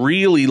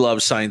really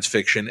loves science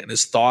fiction and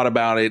has thought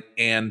about it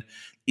and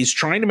is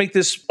trying to make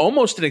this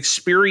almost an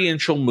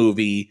experiential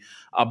movie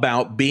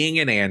about being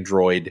an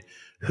android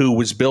who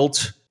was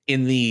built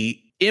in the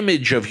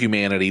image of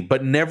humanity,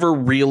 but never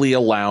really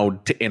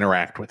allowed to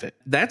interact with it.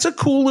 That's a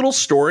cool little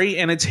story,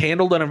 and it's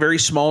handled on a very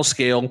small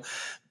scale.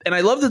 And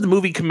I love that the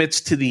movie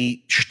commits to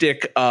the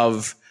shtick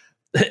of,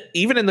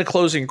 even in the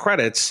closing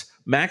credits,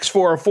 Max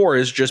 404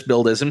 is just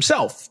billed as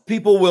himself.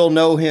 People will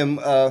know him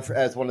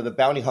as one of the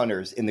bounty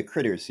hunters in the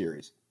Critters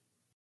series.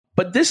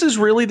 But this is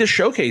really the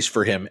showcase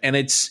for him, and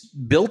it's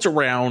built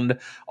around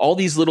all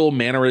these little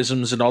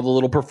mannerisms and all the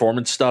little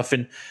performance stuff.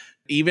 And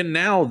even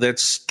now,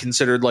 that's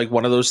considered like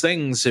one of those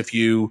things. If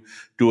you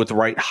do it the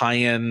right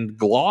high-end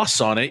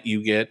gloss on it,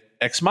 you get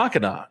Ex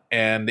Machina.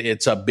 And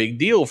it's a big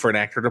deal for an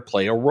actor to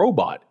play a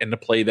robot and to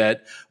play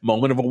that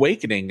moment of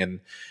awakening. And,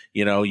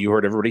 you know, you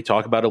heard everybody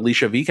talk about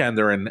Alicia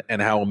Vikander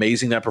and how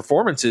amazing that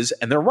performance is.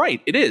 And they're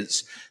right, it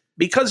is.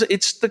 Because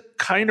it's the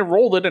kind of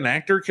role that an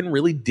actor can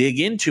really dig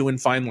into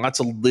and find lots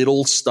of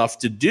little stuff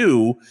to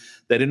do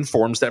that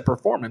informs that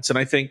performance. And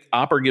I think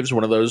Opper gives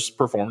one of those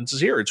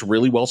performances here. It's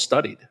really well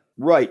studied.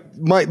 Right.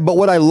 But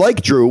what I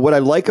like, Drew, what I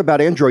like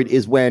about Android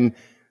is when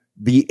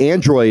the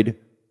android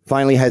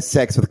finally has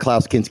sex with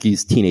Klaus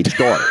Kinski's teenage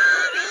daughter.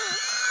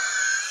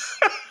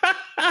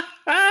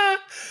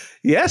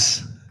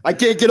 Yes. I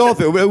can't get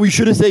off it. We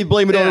should have saved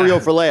Blame It on Rio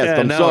for last.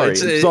 I'm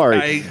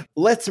sorry.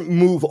 Let's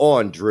move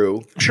on,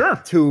 Drew. Sure.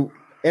 To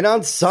an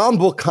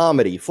ensemble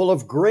comedy full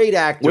of great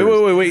actors.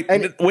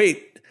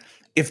 Wait.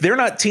 If they're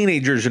not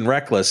teenagers and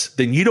reckless,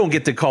 then you don't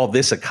get to call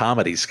this a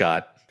comedy,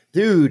 Scott.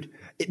 Dude,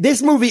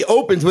 this movie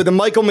opens with a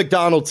Michael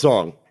McDonald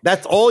song.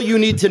 That's all you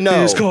need to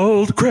know. It's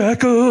called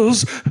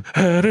Crackers,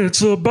 and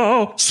it's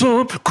about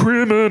some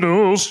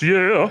criminals,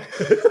 yeah.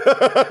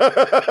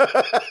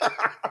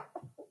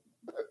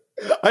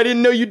 I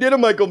didn't know you did a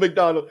Michael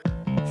McDonald.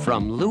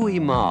 From Louis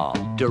Malle,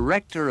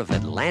 director of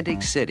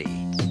Atlantic City,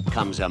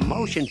 comes a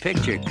motion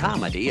picture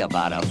comedy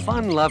about a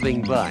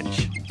fun-loving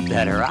bunch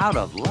that are out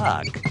of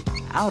luck,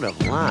 out of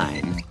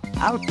line,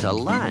 out to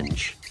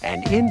lunch,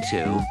 and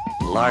into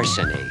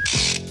larceny.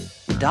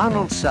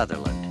 Donald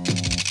Sutherland,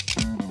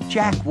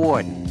 Jack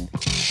Warden,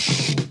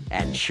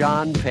 and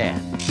Sean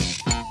Penn.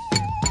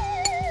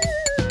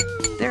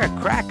 They're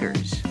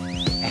crackers.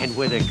 And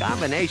with a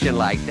combination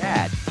like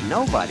that,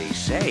 nobody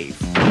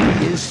safe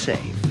is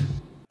safe.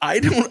 I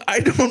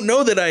don't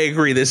know that I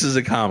agree this is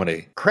a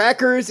comedy.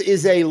 Crackers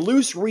is a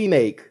loose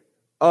remake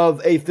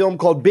of a film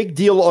called Big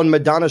Deal on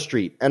Madonna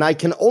Street. And I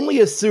can only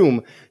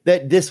assume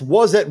that this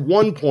was at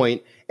one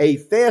point a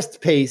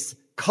fast-paced,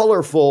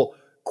 colorful,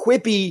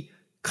 quippy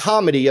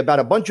comedy about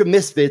a bunch of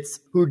misfits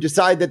who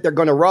decide that they're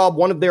going to rob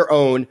one of their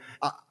own.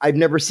 I've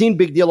never seen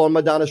Big Deal on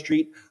Madonna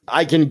Street.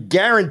 I can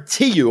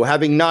guarantee you,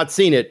 having not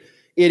seen it,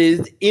 it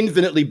is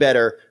infinitely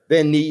better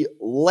than the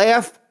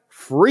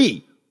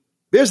laugh-free.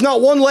 There's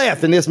not one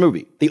laugh in this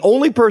movie. The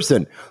only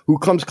person who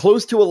comes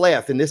close to a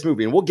laugh in this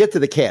movie, and we'll get to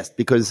the cast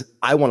because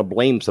I want to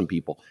blame some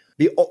people.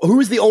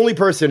 Who's the only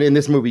person in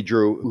this movie,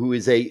 Drew, who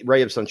is a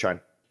ray of sunshine?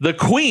 The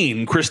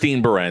Queen,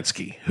 Christine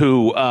Baranski,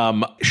 who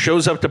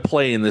shows up to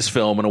play in this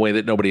film in a way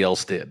that nobody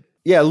else did.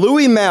 Yeah,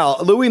 Louis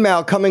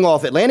Malle coming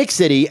off Atlantic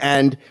City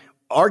and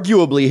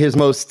arguably his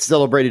most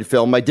celebrated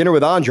film, My Dinner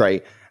with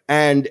Andre.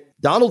 And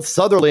Donald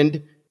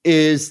Sutherland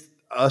is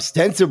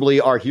ostensibly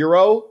our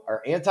hero,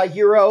 our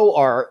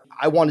anti-hero,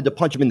 I wanted to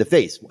punch him in the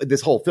face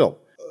this whole film.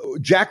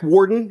 Jack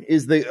Warden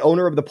is the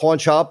owner of the pawn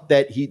shop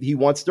that he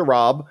wants to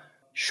rob.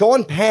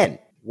 Sean Penn.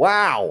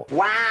 Wow.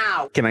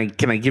 Can I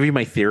give you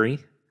my theory?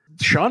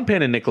 Sean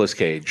Penn and Nicolas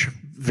Cage,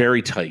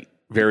 very tight,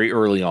 very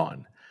early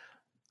on.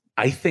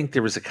 I think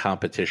there was a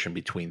competition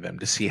between them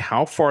to see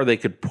how far they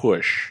could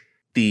push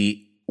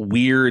the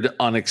weird,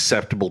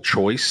 unacceptable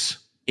choice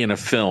in a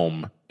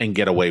film and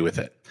get away with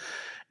it.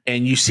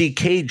 And you see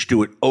Cage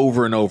do it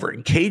over and over.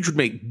 And Cage would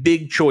make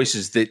big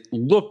choices that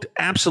looked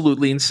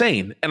absolutely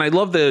insane. And I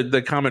love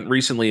the comment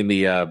recently in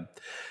the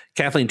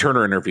Kathleen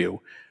Turner interview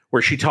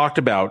where she talked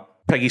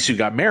about Peggy Sue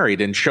Got Married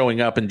and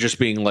showing up and just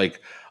being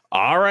like,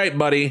 all right,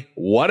 buddy,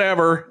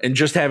 whatever. And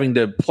just having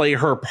to play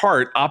her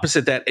part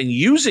opposite that and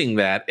using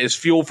that as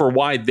fuel for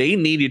why they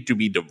needed to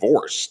be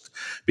divorced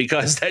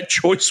because that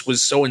choice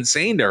was so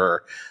insane to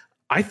her.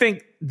 I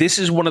think this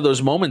is one of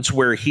those moments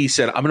where he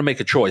said, I'm going to make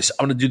a choice.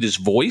 I'm going to do this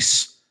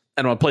voice.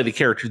 And I'm going to play the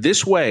character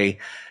this way,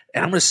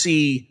 and I'm going to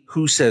see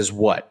who says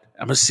what.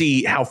 I'm going to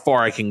see how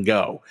far I can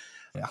go.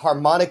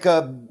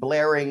 Harmonica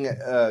blaring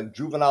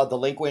juvenile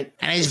delinquent.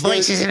 And his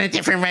voice is in a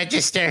different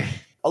register.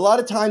 A lot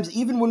of times,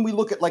 even when we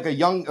look at like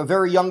a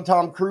very young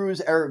Tom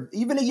Cruise, or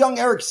even a young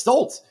Eric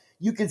Stoltz,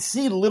 you can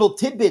see little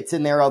tidbits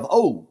in there of,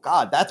 oh,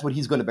 God, that's what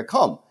he's going to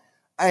become.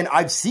 And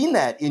I've seen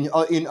that in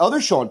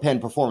other Sean Penn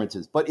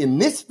performances. But in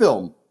this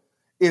film,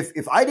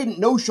 If I didn't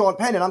know Sean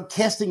Penn and I'm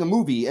casting a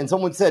movie and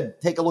someone said,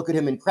 take a look at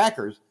him in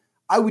Crackers,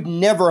 I would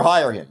never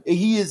hire him.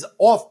 He is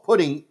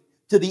off-putting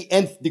to the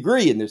nth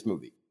degree in this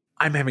movie.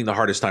 I'm having the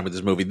hardest time with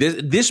this movie.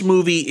 This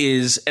movie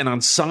is an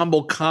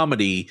ensemble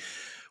comedy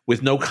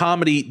with no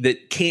comedy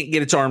that can't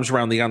get its arms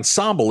around the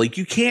ensemble. Like,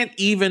 you can't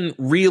even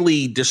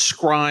really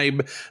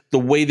describe the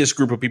way this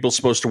group of people is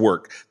supposed to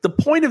work. The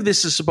point of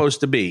this is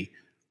supposed to be,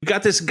 you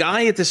got this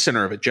guy at the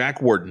center of it,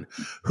 Jack Warden,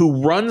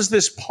 who runs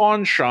this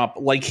pawn shop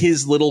like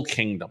his little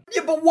kingdom.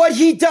 Yeah, but what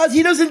he does,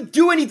 he doesn't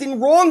do anything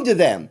wrong to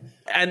them.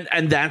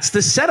 And that's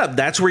the setup.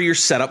 That's where your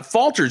setup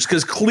falters,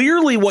 because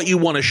clearly what you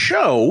want to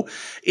show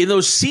in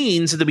those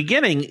scenes at the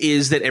beginning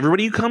is that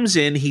everybody who comes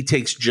in, he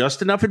takes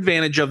just enough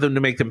advantage of them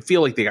to make them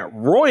feel like they got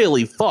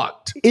royally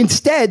fucked.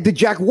 Instead, the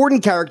Jack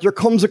Warden character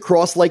comes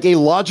across like a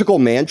logical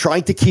man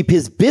trying to keep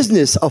his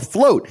business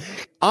afloat.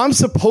 I'm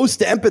supposed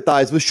to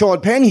empathize with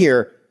Sean Penn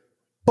here,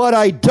 but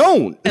I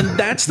don't. And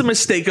that's the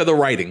mistake of the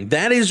writing.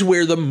 That is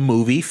where the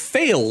movie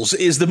fails,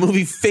 is the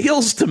movie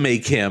fails to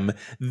make him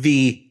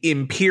the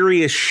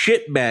imperious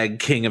shitbag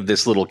king of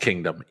this little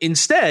kingdom.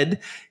 Instead,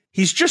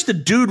 he's just a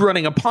dude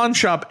running a pawn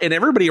shop, and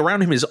everybody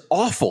around him is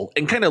awful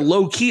and kind of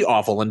low-key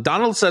awful. And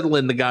Donald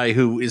Sutherland, the guy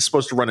who is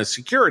supposed to run his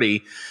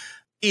security,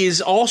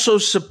 is also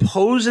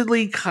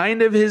supposedly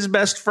kind of his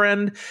best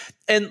friend.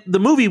 And the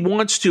movie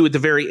wants to, at the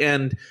very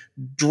end,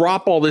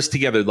 drop all this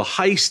together. The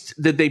heist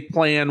that they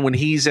plan when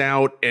he's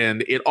out,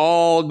 and it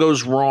all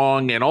goes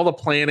wrong, and all the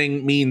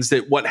planning means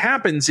that what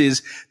happens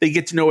is they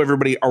get to know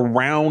everybody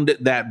around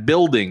that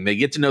building. They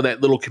get to know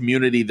that little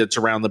community that's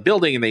around the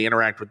building, and they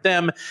interact with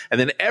them, and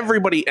then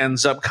everybody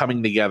ends up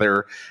coming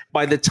together.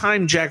 By the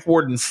time Jack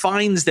Warden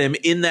finds them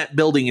in that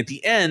building at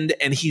the end,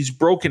 and he's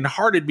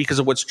brokenhearted because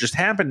of what's just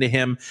happened to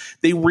him,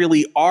 they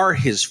really are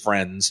his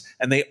friends,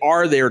 and they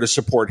are there to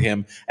support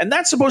him. And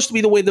that's supposed to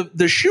be the way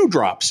the shoe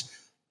drops.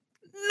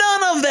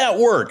 None of that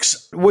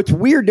works. What's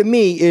weird to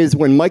me is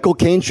when Michael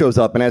Caine shows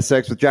up and has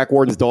sex with Jack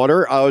Warden's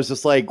daughter, I was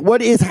just like,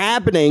 what is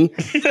happening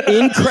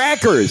in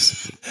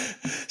Crackers?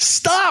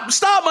 Stop,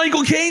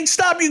 Michael Caine.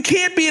 Stop. You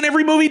can't be in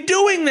every movie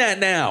doing that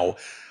now.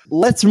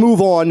 Let's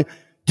move on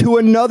to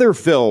another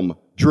film,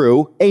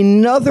 Drew.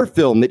 Another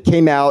film that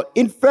came out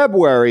in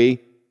February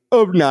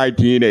of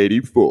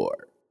 1984.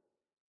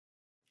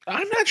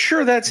 I'm not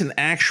sure that's an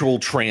actual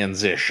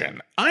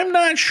transition. I'm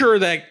not sure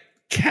that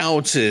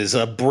counts as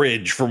a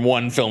bridge from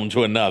one film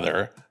to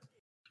another.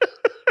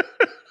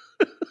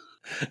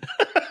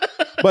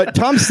 But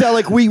Tom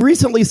Selleck, we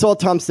recently saw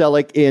Tom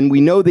Selleck, and we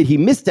know that he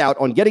missed out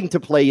on getting to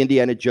play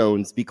Indiana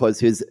Jones because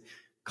his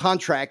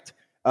contract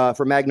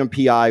for Magnum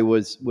PI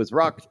was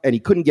rocked, and he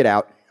couldn't get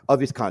out of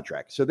his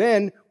contract. So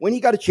then, when he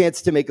got a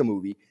chance to make a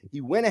movie,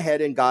 he went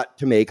ahead and got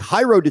to make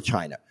High Road to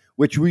China,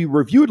 which we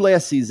reviewed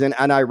last season,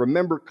 and I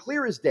remember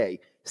clear as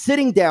day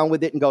sitting down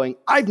with it and going,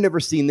 I've never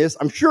seen this.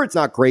 I'm sure it's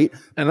not great.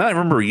 And I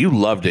remember you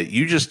loved it.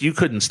 You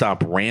couldn't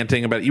stop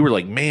ranting about it. You were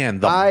like,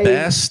 man, I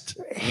best.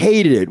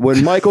 Hated it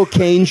when Michael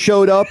Caine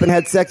showed up and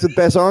had sex with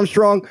Bess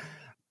Armstrong.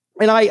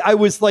 And I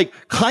was like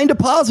kind of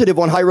positive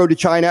on High Road to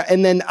China,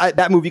 and then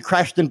that movie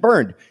crashed and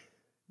burned.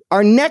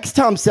 Our next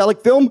Tom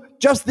Selleck film,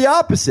 just the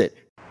opposite.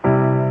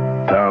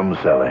 Tom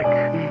Selleck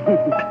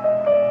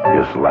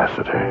is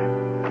Lassiter.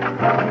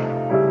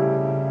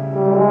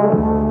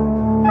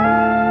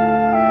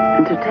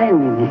 Entertain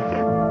me,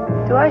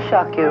 Nick. Do I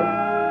shock you?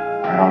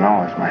 I don't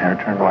know. Is my hair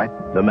turned white?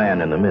 The man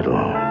in the middle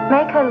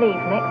Make her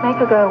leave, Nick. Make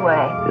her go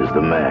away. is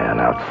the man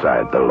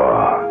outside the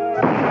law.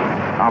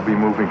 I'll be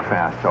moving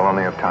fast. I'll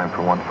only have time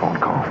for one phone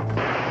call.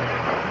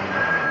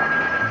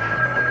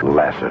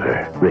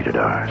 Lassiter. Rated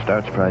R.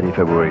 Starts Friday,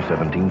 February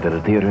 17th at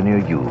a theater near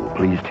you.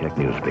 Please check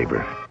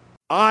newspaper.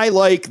 I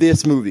like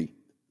this movie.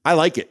 I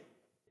like it.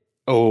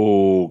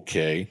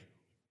 Okay.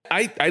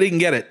 I didn't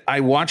get it.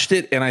 I watched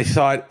it and I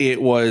thought it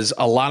was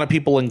a lot of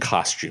people in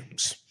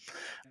costumes.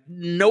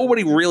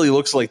 Nobody really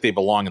looks like they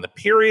belong in the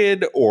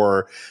period,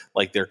 or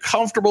like they're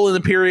comfortable in the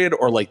period,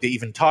 or like they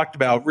even talked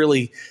about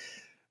really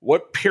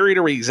what period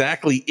are we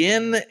exactly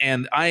in.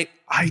 And I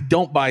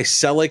don't buy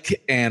Selleck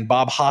and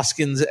Bob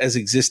Hoskins as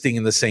existing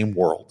in the same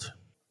world.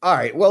 All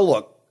right. Well,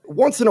 look,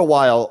 once in a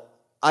while,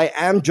 I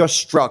am just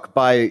struck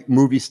by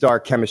movie star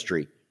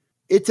chemistry.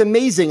 It's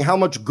amazing how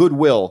much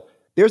goodwill.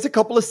 There's a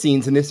couple of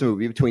scenes in this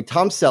movie between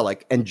Tom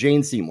Selleck and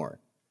Jane Seymour.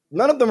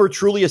 None of them are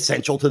truly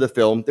essential to the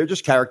film. They're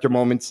just character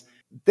moments.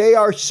 They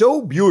are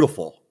so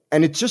beautiful.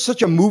 And it's just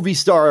such a movie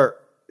star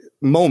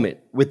moment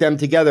with them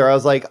together. I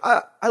was like,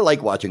 I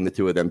like watching the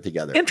two of them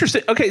together.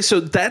 Interesting. Okay, so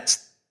that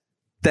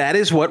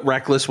is what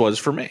Reckless was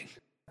for me.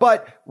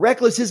 But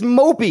Reckless is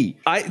mopey.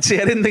 I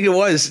didn't think it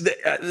was.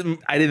 And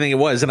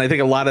I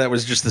think a lot of that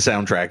was just the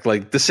soundtrack.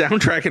 Like the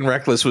soundtrack in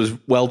Reckless was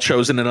well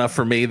chosen enough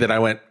for me that I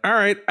went, all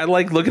right, I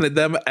like looking at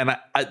them and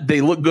they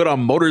look good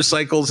on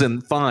motorcycles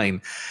and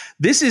fine.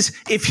 This is,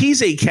 if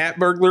he's a cat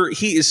burglar,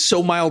 he is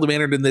so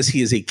mild-mannered in this.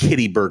 He is a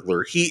kitty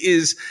burglar. He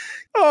is,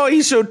 oh,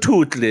 he's so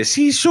toothless.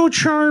 He's so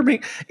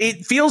charming.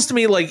 It feels to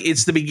me like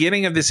it's the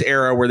beginning of this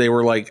era where they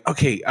were like,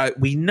 okay,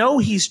 we know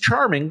he's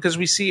charming because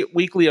we see it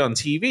weekly on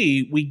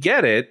TV. We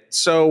get it.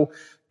 So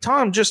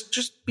Tom,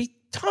 just be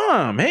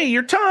Tom. Hey,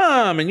 you're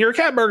Tom and you're a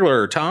cat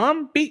burglar.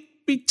 Tom, be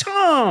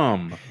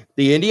Tom.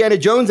 The Indiana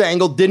Jones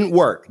angle didn't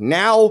work.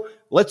 Now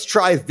let's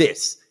try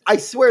this. I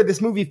swear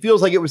this movie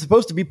feels like it was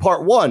supposed to be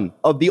part one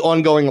of the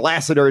ongoing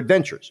Lasseter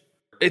adventures.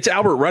 It's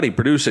Albert Ruddy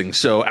producing,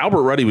 so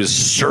Albert Ruddy was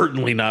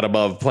certainly not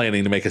above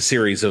planning to make a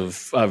series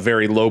of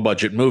very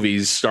low-budget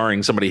movies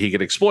starring somebody he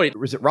could exploit.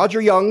 Was it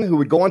Roger Young who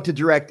would go on to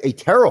direct a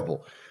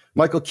terrible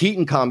Michael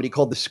Keaton comedy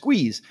called The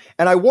Squeeze?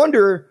 And I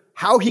wonder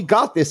how he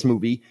got this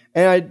movie,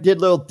 and I did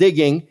a little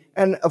digging,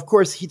 and of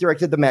course he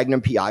directed the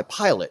Magnum P.I.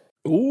 pilot.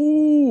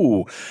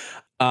 Ooh,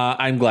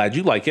 I'm glad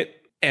you like it.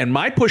 And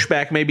my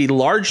pushback may be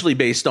largely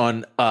based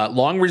on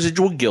long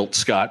residual guilt,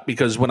 Scott,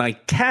 because when I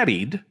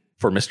caddied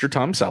for Mr.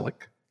 Tom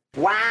Selleck,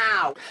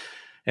 wow,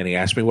 and he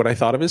asked me what I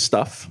thought of his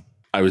stuff,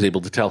 I was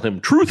able to tell him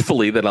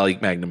truthfully that I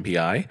like Magnum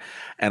P.I.,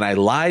 and I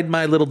lied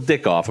my little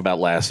dick off about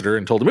Lasseter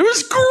and told him it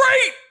was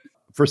great.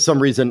 For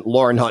some reason,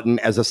 Lauren Hutton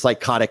as a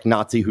psychotic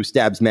Nazi who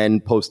stabs men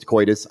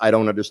post-coitus. I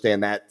don't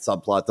understand that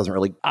subplot. Doesn't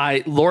really.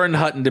 Lauren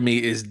Hutton to me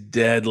is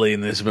deadly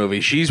in this movie.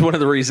 She's one of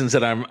the reasons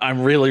that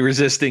I'm really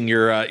resisting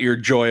your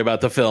joy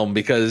about the film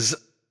because.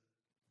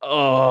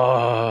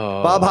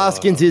 Oh. Bob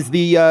Hoskins is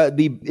the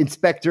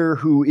inspector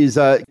who is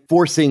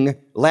forcing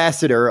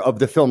Lasseter of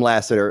the film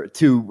Lasseter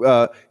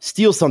to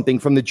steal something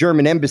from the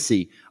German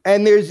embassy.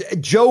 And there's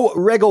Joe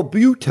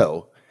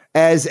Regalbuto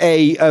as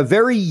a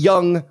very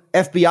young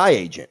FBI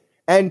agent.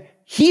 And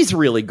he's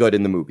really good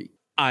in the movie.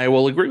 I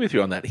will agree with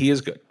you on that. He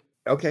is good.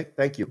 Okay,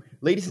 thank you.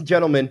 Ladies and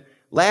gentlemen,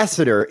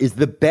 Lasseter is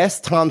the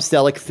best Tom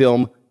Selleck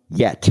film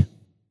yet.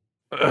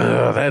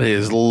 That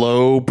is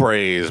low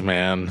praise,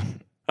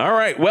 man. All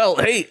right. Well,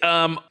 hey,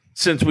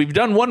 since we've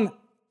done one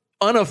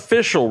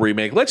unofficial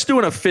remake, let's do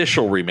an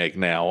official remake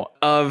now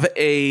of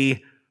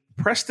a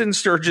Preston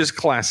Sturges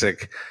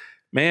classic.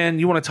 Man,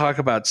 you want to talk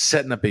about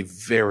setting up a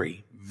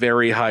very,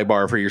 very high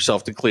bar for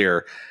yourself to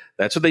clear.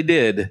 That's what they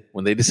did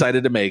when they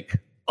decided to make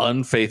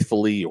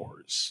Unfaithfully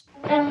Yours.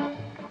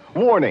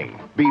 Warning,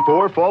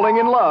 before falling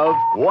in love,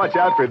 watch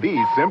out for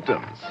these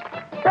symptoms.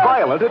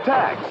 Violent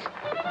attacks,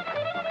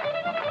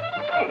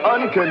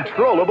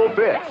 uncontrollable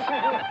fits,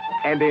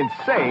 and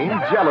insane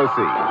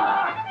jealousy.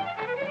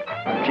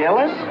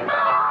 Jealous?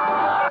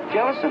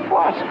 Jealous of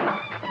what?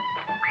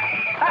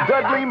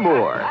 Dudley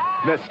Moore,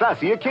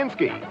 Nastasia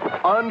Kinski,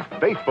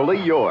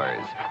 Unfaithfully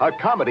Yours, a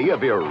comedy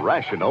of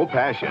irrational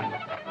passion.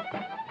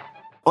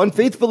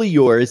 Unfaithfully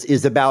Yours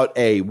is about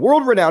a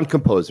world-renowned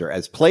composer,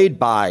 as played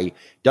by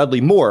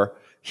Dudley Moore.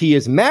 He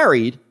is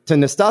married to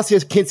Nastasia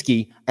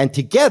Kinski, and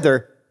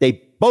together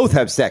they both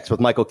have sex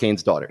with Michael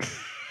Caine's daughter.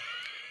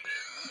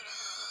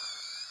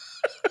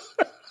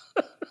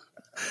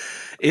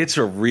 It's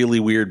a really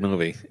weird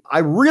movie. I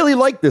really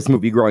liked this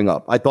movie growing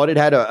up. I thought it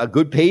had a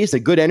good pace, a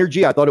good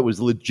energy. I thought it was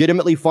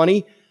legitimately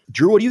funny.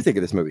 Drew, what do you think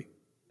of this movie?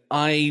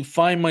 I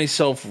find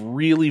myself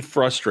really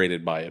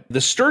frustrated by it.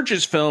 The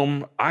Sturges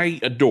film, I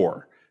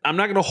adore. I'm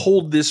not going to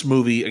hold this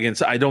movie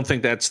against. I don't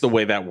think that's the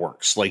way that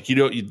works. Like,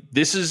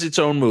 this is its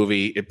own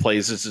movie. It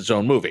plays as its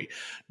own movie.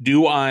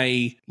 Do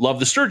I love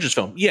the Sturges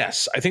film?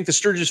 Yes. I think the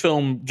Sturges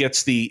film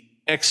gets the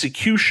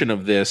execution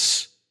of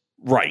this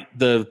right.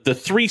 The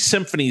three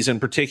symphonies in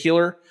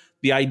particular,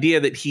 the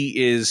idea that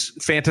he is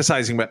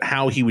fantasizing about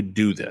how he would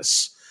do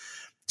this,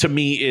 to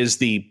me, is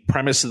the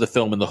premise of the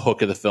film and the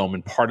hook of the film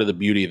and part of the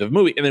beauty of the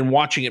movie. And then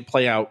watching it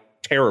play out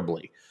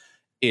terribly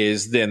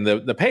is then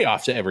the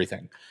payoff to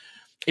everything.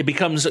 It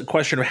becomes a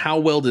question of how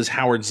well does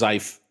Howard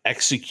Zeif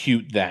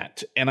execute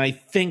that? And I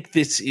think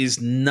this is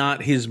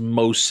not his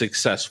most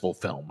successful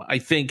film. I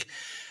think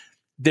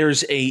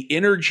there's a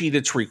energy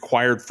that's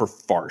required for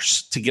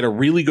farce to get a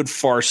really good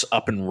farce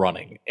up and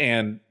running.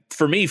 And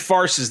for me,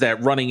 farce is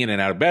that running in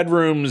and out of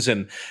bedrooms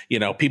and,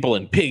 people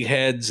in pig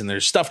heads and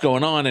there's stuff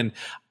going on. And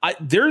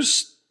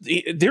there's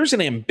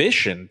an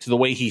ambition to the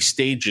way he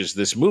stages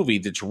this movie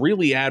that's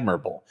really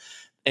admirable.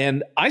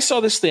 And I saw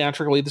this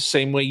theatrically the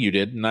same way you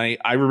did. And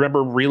I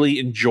remember really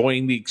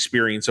enjoying the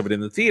experience of it in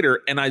the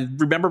theater. And I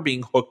remember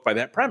being hooked by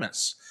that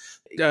premise.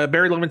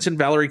 Barry Levinson,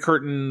 Valerie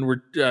Curtin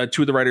were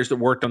two of the writers that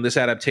worked on this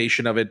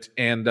adaptation of it.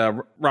 And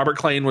Robert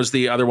Klein was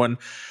the other one.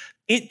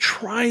 it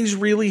tries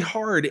really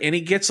hard and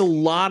it gets a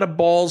lot of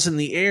balls in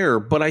the air,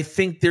 but I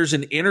think there's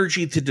an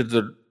energy to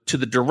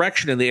the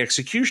direction and the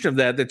execution of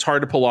that's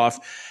hard to pull off.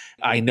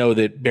 I know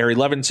that Barry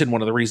Levinson,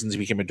 one of the reasons he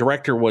became a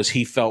director was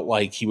he felt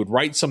like he would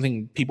write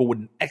something, people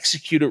wouldn't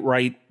execute it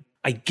right.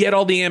 I get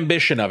all the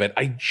ambition of it.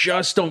 I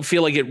just don't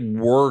feel like it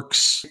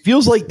works.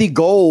 Feels like the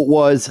goal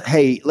was,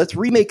 hey, let's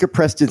remake a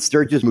Preston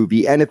Sturges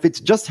movie, and if it's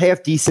just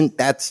half decent,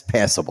 that's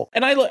passable.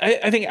 And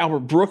I think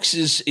Albert Brooks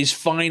is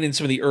fine in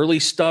some of the early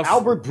stuff.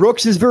 Albert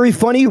Brooks is very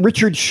funny.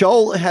 Richard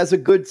Shull has a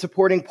good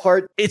supporting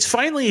part. It's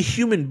finally a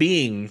human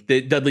being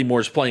that Dudley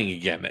Moore's playing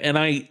again, and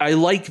I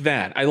like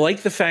that. I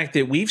like the fact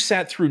that we've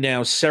sat through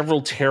now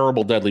several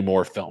terrible Dudley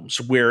Moore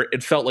films where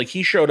it felt like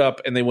he showed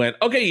up and they went,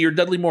 okay, you're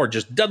Dudley Moore,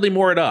 just Dudley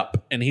Moore it up.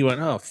 And he went,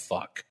 oh,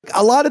 fuck.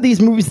 A lot of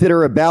these movies that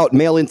are about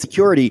male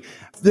insecurity,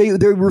 they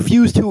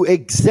refuse to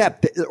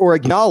accept or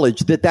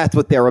acknowledge that that's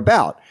what they're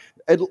about.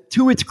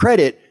 To its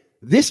credit,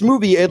 this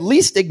movie at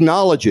least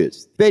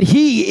acknowledges that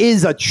he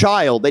is a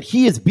child, that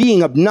he is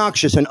being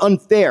obnoxious and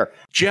unfair.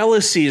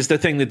 Jealousy is the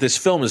thing that this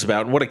film is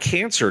about and what a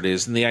cancer it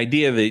is. And the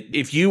idea that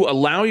if you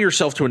allow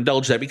yourself to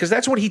indulge that, because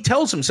that's what he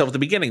tells himself at the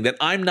beginning, that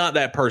I'm not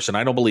that person.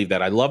 I don't believe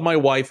that. I love my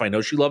wife. I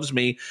know she loves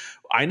me.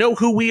 I know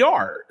who we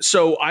are.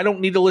 So I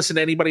don't need to listen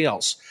to anybody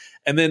else.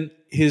 And then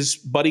his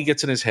buddy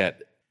gets in his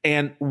head.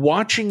 And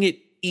watching it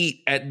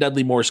eat at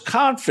Dudley Moore's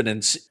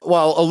confidence.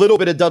 Well, a little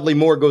bit of Dudley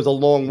Moore goes a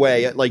long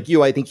way. Like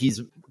you, I think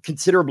he's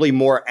considerably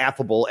more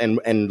affable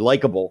and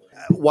likable.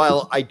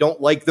 While I don't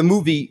like the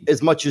movie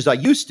as much as I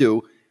used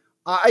to,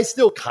 I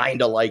still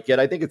kind of like it.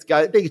 I think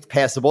it's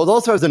passable. It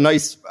also has a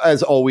nice,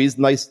 as always,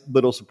 nice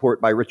little support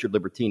by Richard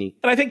Libertini.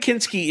 And I think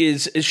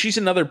Kinski she's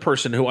another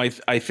person who I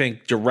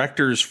think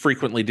directors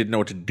frequently didn't know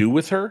what to do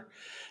with her.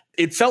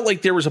 It felt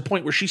like there was a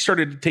point where she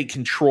started to take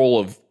control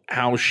of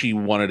how she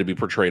wanted to be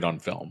portrayed on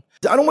film.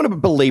 I don't want to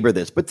belabor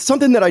this, but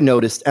something that I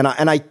noticed, and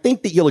I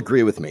think that you'll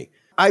agree with me.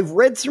 I've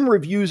read some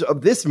reviews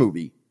of this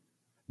movie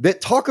that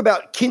talk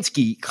about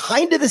Kinski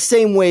kind of the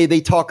same way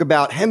they talk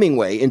about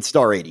Hemingway in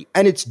Star 80.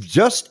 And it's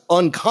just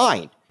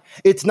unkind.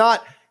 It's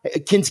not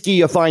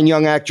Kinski, a fine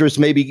young actress,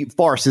 maybe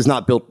farce is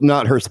not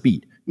her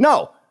speed.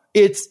 No,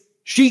 it's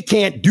she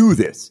can't do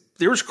this.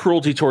 There was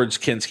cruelty towards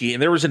Kinski,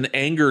 and there was an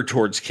anger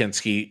towards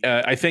Kinski.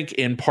 I think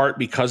in part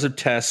because of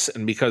Tess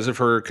and because of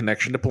her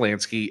connection to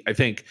Polanski, I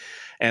think.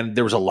 And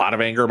there was a lot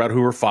of anger about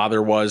who her father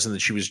was and that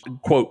she was,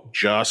 quote,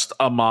 just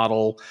a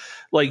model.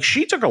 Like,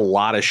 she took a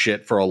lot of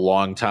shit for a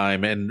long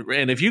time. And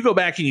if you go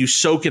back and you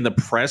soak in the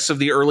press of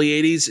the early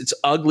 80s, it's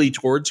ugly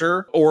towards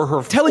her or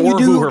her telling or you,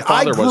 dude, who her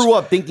father was. I grew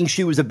up thinking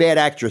she was a bad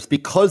actress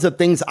because of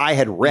things I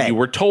had read. You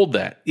were told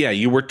that. Yeah,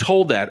 you were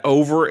told that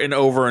over and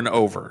over and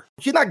over.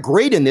 She's not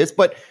great in this,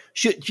 but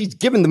she's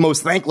given the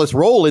most thankless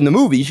role in the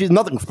movie. She's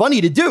nothing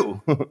funny to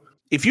do.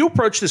 If you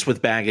approach this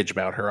with baggage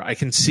about her, I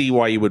can see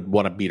why you would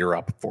want to beat her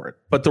up for it.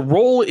 But the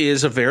role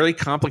is a very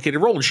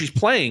complicated role, and she's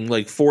playing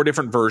like 4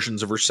 different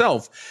versions of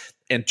herself.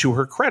 And to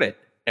her credit,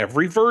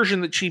 every version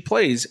that she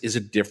plays is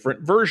a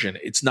different version.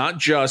 It's not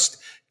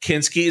just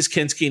Kinski is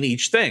Kinski in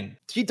each thing.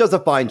 She does a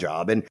fine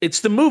job. And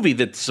it's the movie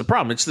that's the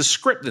problem. It's the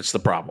script that's the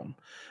problem.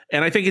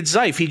 And I think it's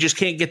Zeif. He just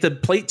can't get the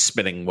plate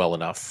spinning well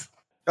enough.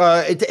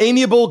 It's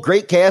amiable,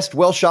 great cast,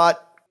 well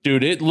shot.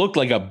 Dude, it looked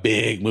like a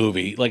big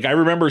movie. Like, I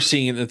remember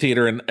seeing it in the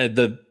theater, and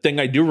the thing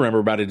I do remember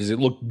about it is it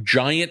looked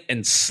giant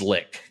and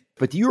slick.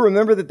 But do you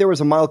remember that there was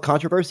a mild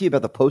controversy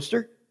about the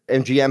poster?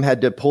 MGM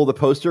had to pull the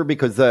poster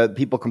because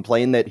people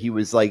complained that he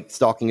was, like,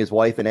 stalking his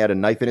wife and had a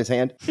knife in his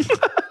hand?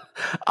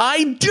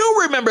 I do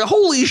remember.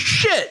 Holy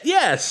shit,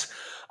 yes.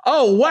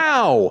 Oh,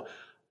 wow.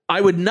 I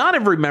would not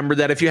have remembered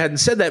that if you hadn't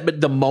said that. But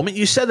the moment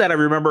you said that, I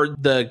remember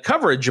the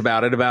coverage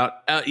about it,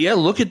 yeah,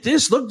 look at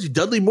this. Look,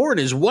 Dudley Moore and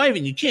his wife,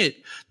 and you can't.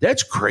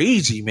 That's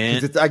crazy,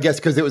 man. I guess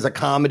because it was a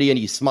comedy and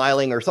he's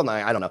smiling or something.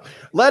 I don't know.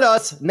 Let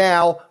us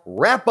now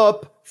wrap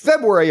up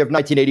February of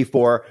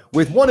 1984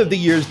 with one of the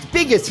year's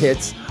biggest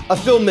hits, a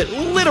film that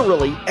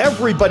literally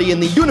everybody in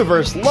the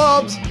universe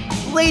loves.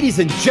 Ladies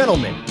and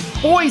gentlemen,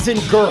 boys and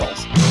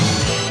girls.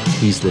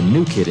 He's the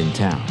new kid in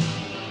town,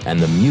 and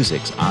the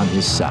music's on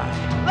his side.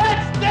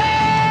 Let's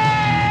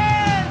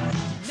dance!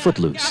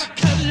 Footloose.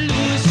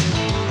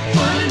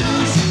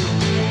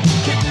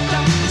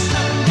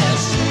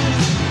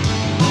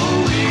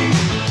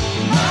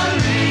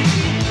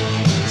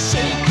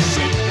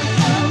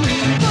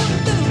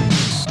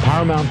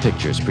 Paramount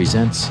Pictures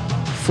presents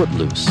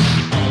Footloose.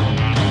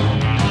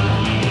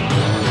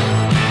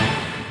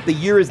 The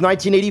year is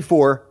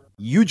 1984.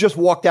 You just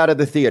walked out of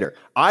the theater.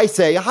 I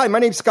say, hi, my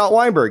name's Scott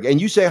Weinberg.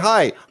 And you say,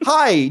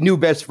 hi, new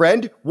best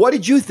friend. What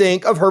did you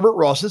think of Herbert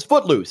Ross's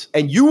Footloose?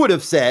 And you would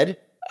have said,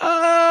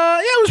 yeah,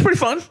 it was pretty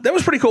fun. That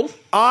was pretty cool.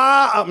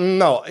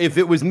 No. If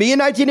it was me in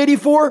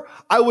 1984,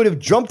 I would have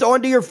jumped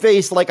onto your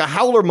face like a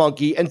howler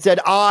monkey and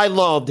said, I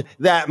loved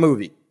that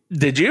movie.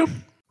 Did you?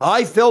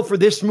 I fell for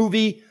this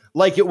movie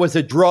like it was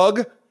a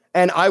drug,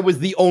 and I was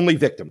the only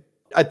victim.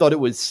 I thought it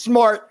was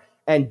smart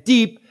and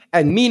deep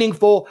and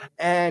meaningful,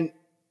 and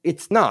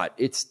it's not.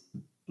 It's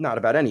not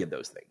about any of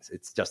those things.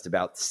 It's just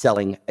about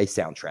selling a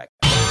soundtrack.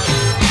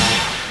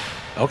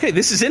 Okay,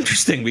 this is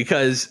interesting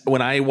because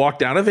when I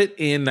walked out of it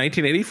in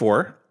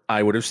 1984,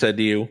 I would have said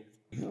to you,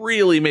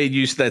 really made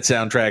use of that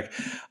soundtrack.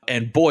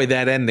 And boy,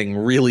 that ending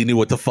really knew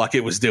what the fuck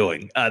it was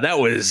doing.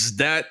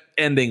 That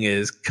ending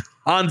is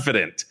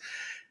confident.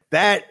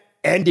 That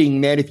ending,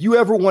 man, if you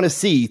ever want to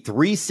see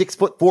 3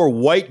 6'4"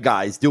 white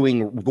guys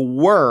doing the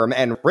worm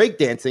and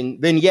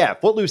breakdancing, then yeah,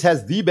 Footloose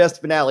has the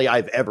best finale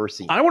I've ever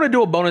seen. I want to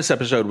do a bonus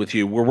episode with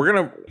you where we're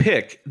going to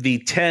pick the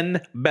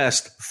 10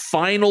 best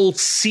final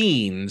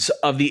scenes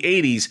of the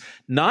 80s,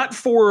 not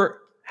for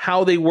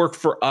how they work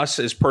for us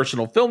as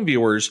personal film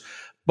viewers,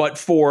 but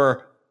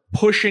for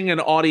pushing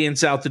an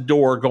audience out the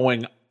door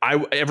going,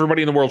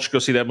 everybody in the world should go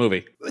see that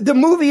movie. The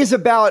movie is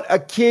about a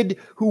kid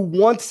who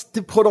wants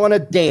to put on a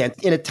dance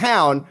in a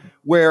town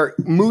where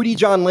Moody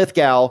John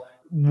Lithgow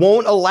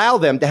won't allow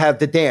them to have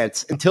the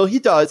dance until he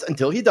does.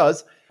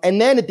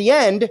 And then at the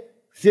end,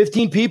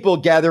 15 people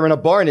gather in a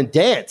barn and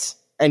dance,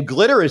 and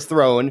glitter is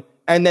thrown,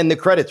 and then the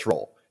credits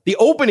roll. The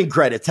opening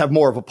credits have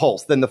more of a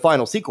pulse than the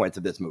final sequence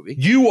of this movie.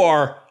 You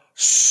are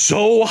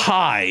so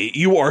high.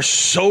 You are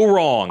so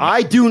wrong.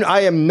 I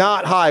am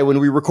not high when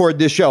we record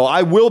this show.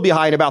 I will be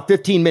high in about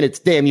 15 minutes,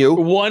 damn you.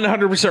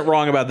 100%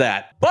 wrong about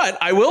that. But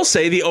I will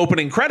say the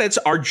opening credits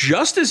are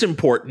just as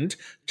important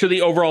to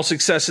the overall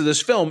success of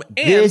this film.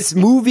 And this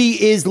movie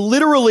is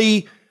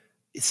literally,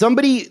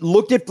 somebody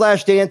looked at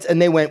Flashdance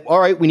and they went, all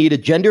right, we need a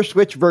gender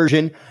switch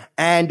version,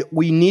 and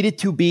we need it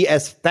to be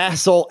as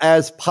facile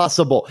as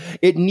possible.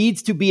 It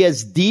needs to be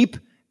as deep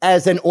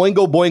as an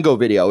Oingo Boingo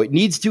video. It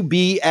needs to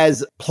be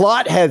as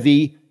plot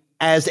heavy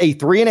as a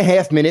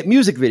 3.5 minute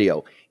music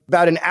video.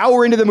 About an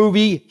hour into the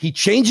movie, he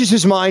changes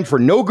his mind for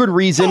no good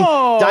reason.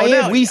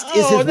 Diane Wiest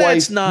is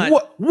his wife.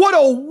 What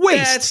a waste.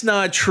 That's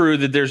not true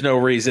that there's no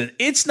reason.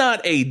 It's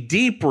not a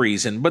deep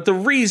reason, but the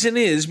reason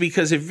is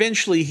because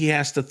eventually he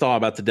has to thaw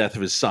about the death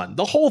of his son.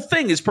 The whole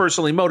thing is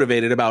personally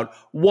motivated about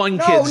one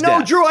kid's death.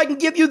 No, Drew, I can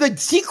give you the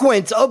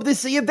sequence of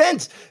this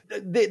event.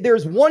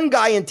 There's one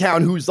guy in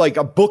town who's like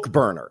a book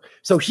burner.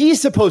 So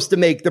he's supposed to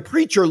make the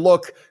preacher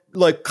look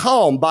like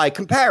calm by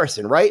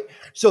comparison, right?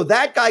 So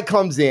that guy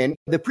comes in,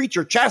 the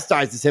preacher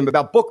chastises him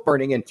about book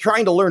burning and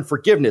trying to learn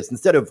forgiveness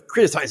instead of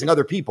criticizing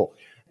other people.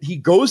 He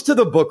goes to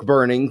the book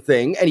burning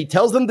thing and he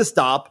tells them to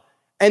stop,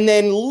 and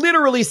then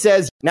literally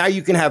says, now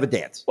you can have a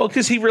dance. Well,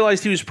 because he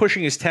realized he was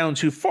pushing his town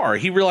too far.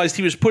 He realized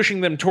he was pushing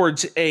them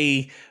towards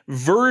a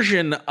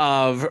version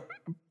of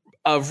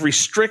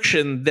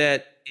restriction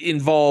that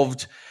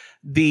involved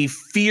the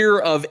fear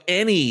of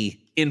any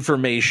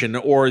information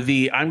or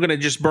I'm going to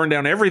just burn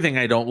down everything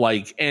I don't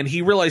like. And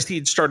he realized he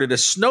had started a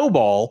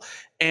snowball,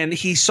 and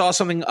he saw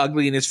something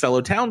ugly in his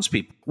fellow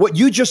townspeople. What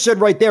you just said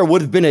right there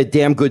would have been a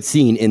damn good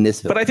scene in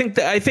this film. But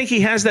I think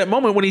he has that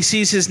moment when he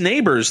sees his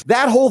neighbors.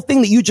 That whole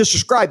thing that you just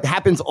described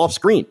happens off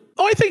screen.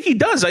 Oh, I think he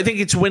does. I think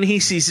it's when he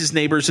sees his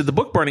neighbors at the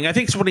book burning. I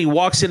think it's when he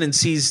walks in and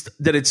sees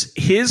that it's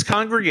his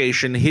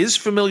congregation, his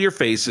familiar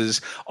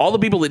faces, all the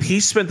people that he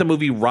spent the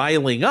movie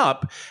riling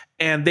up,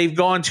 and they've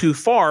gone too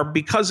far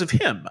because of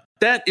him.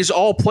 That is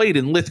all played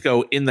in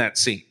Lithgow in that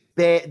scene.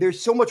 There's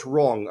so much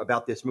wrong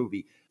about this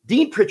movie.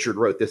 Dean Pritchard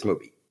wrote this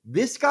movie.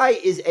 This guy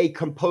is a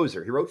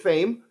composer. He wrote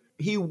Fame.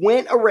 He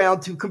went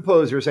around to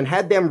composers and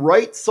had them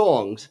write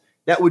songs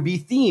that would be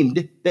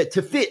themed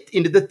to fit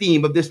into the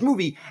theme of this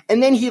movie.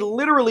 And then he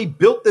literally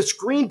built the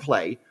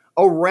screenplay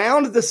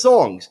around the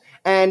songs.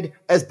 And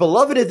as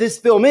beloved as this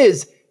film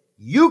is,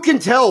 you can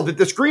tell that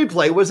the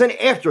screenplay was an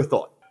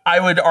afterthought. I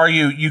would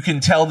argue you can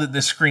tell that the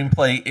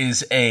screenplay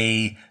is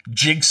a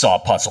jigsaw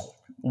puzzle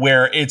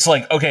where it's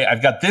like, okay,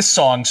 I've got this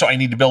song, so I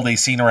need to build a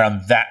scene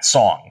around that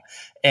song.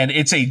 And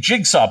it's a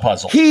jigsaw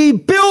puzzle. He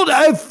built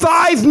a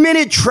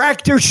 5-minute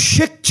tractor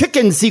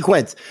chicken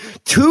sequence.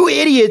 2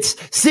 idiots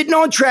sitting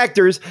on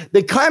tractors.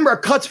 The camera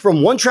cuts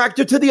from one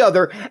tractor to the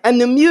other, and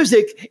the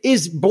music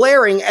is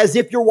blaring as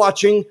if you're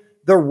watching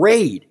The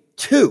Raid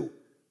 2.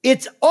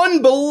 It's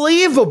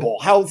unbelievable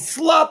how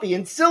sloppy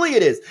and silly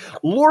it is.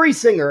 Laurie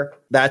Singer,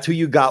 that's who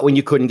you got when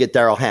you couldn't get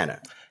Daryl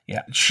Hannah.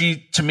 Yeah,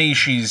 she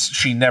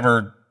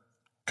never,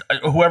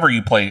 whoever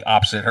you play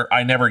opposite her,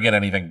 I never get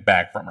anything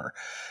back from her.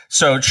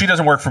 So she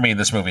doesn't work for me in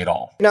this movie at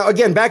all. Now,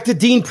 again, back to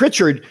Dean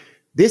Pritchard.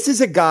 This is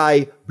a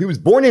guy who was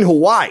born in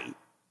Hawaii,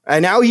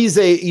 and now he's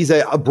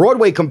a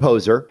Broadway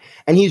composer,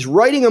 and he's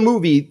writing a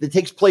movie that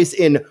takes place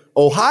in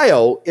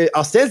Ohio,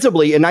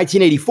 ostensibly in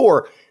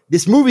 1984.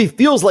 This movie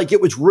feels like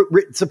it was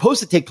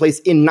supposed to take place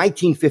in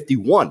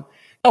 1951.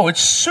 Oh,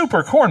 it's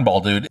super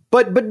cornball, dude.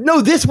 But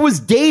no, this was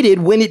dated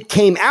when it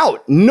came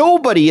out.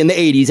 Nobody in the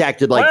 80s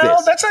acted like this.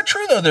 Well, that's not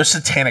true, though. There's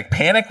Satanic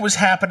Panic was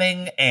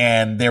happening,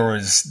 and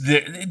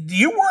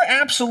you were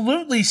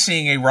absolutely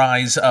seeing a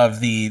rise of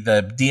the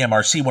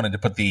DMRC wanted to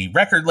put the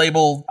record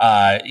label.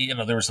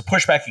 There was the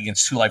pushback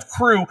against Two Live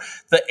Crew.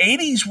 The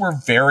 80s were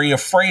very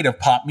afraid of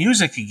pop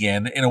music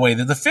again in a way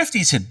that the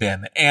 50s had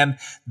been. And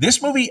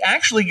this movie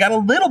actually got a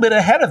little bit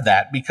ahead of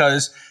that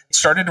because it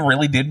started to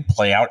really did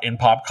play out in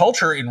pop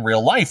culture in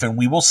real life. And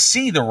we will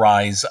see the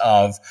rise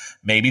of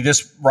maybe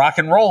this rock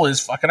and roll is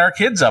fucking our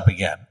kids up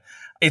again.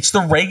 It's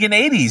the Reagan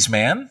 80s,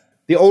 man.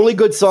 The only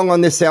good song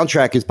on this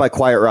soundtrack is by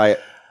Quiet Riot.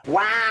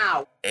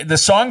 Wow. The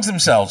songs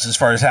themselves, as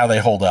far as how they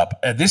hold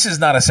up, this is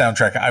not a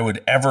soundtrack I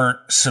would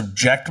ever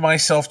subject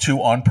myself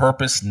to on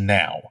purpose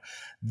now.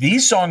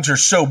 These songs are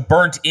so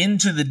burnt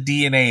into the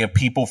DNA of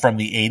people from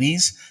the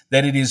 80s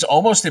that it is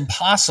almost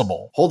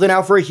impossible. Holding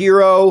Out for a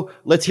Hero,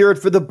 Let's Hear It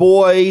for the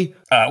Boy.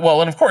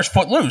 And of course,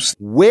 Footloose.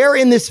 Where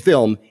in this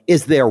film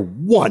is there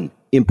one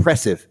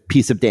impressive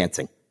piece of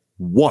dancing?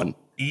 One.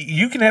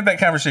 You can have that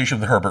conversation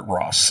with Herbert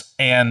Ross.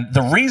 And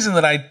the reason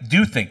that I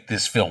do think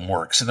this film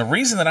works, and the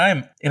reason that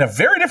I'm in a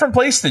very different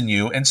place than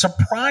you and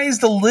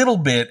surprised a little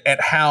bit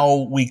at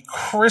how we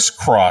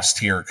crisscrossed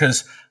here,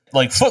 because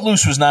like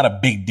Footloose was not a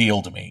big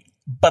deal to me.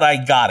 But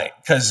I got it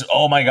because,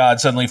 oh my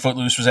God, suddenly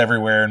Footloose was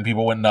everywhere and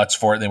people went nuts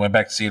for it. And they went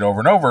back to see it over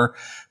and over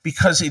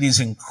because it is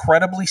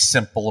incredibly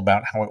simple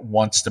about how it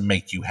wants to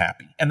make you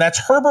happy. And that's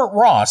Herbert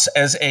Ross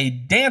as a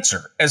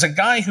dancer, as a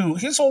guy who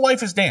his whole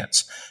life is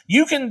dance.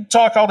 You can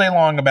talk all day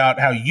long about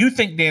how you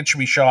think dance should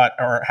be shot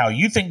or how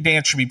you think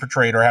dance should be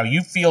portrayed or how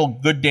you feel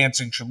good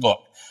dancing should look.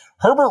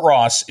 Herbert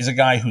Ross is a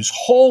guy whose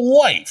whole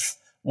life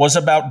was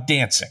about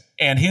dancing,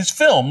 and his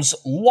films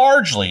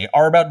largely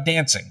are about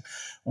dancing.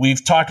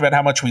 We've talked about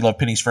how much we love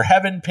Pennies for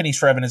Heaven. Pennies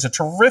for Heaven is a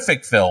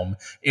terrific film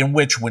in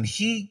which when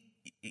he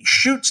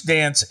shoots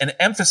dance and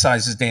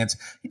emphasizes dance,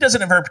 he does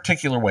it in a very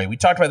particular way. We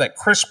talked about that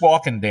Chris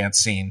Walken dance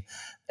scene,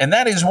 and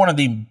that is one of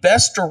the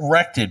best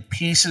directed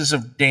pieces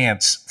of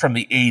dance from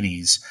the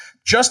 80s,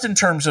 just in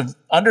terms of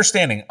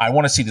understanding, I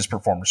want to see this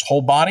performer's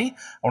whole body.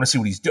 I want to see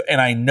what he's doing,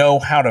 and I know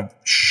how to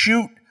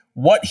shoot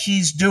what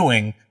he's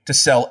doing to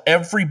sell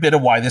every bit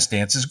of why this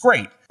dance is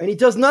great. And he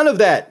does none of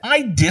that.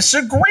 I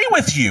disagree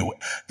with you.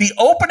 The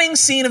opening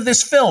scene of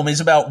this film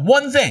is about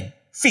one thing,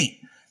 feet.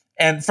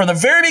 And from the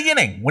very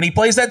beginning, when he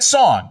plays that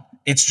song,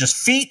 it's just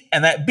feet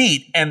and that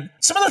beat. And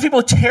some of those people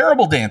are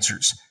terrible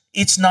dancers.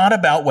 It's not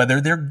about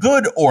whether they're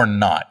good or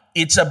not.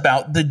 It's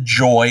about the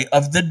joy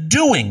of the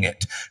doing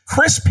it.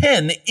 Chris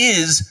Penn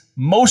is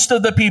most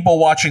of the people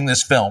watching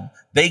this film.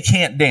 They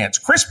can't dance.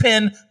 Chris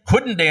Penn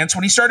couldn't dance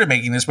when he started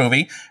making this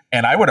movie,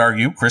 and I would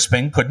argue Chris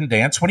Penn couldn't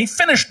dance when he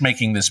finished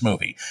making this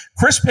movie.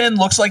 Chris Penn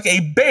looks like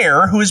a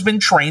bear who has been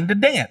trained to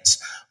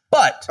dance.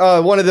 But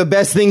one of the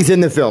best things in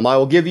the film, I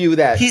will give you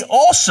that. He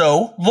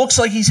also looks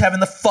like he's having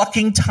the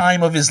fucking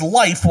time of his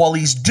life while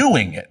he's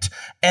doing it.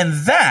 And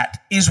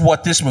that is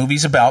what this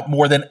movie's about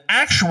more than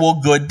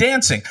actual good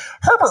dancing.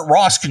 Herbert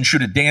Ross can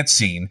shoot a dance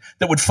scene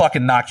that would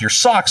fucking knock your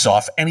socks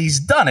off, and he's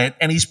done it,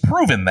 and he's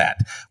proven that.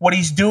 What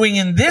he's doing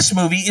in this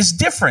movie is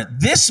different.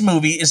 This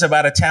movie is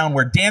about a town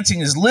where dancing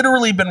has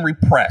literally been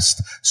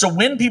repressed. So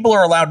when people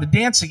are allowed to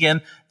dance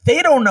again,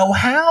 they don't know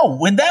how.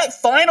 When that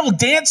final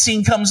dance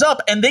scene comes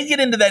up and they get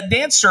into that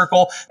dance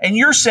circle and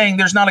you're saying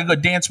there's not a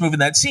good dance move in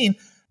that scene,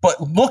 but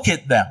look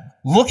at them.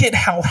 Look at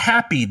how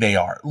happy they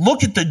are.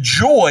 Look at the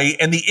joy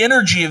and the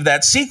energy of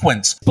that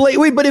sequence. Wait,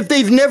 but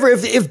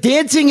if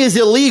dancing is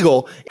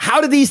illegal,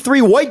 how do these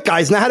three white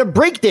guys know how to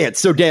break dance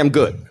so damn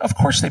good? Of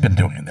course they've been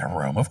doing it in their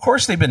room. Of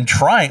course they've been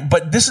trying,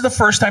 but this is the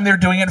first time they're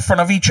doing it in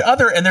front of each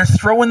other and they're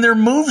throwing their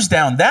moves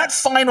down. That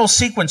final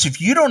sequence, if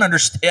you don't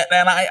understand,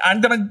 and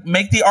I'm going to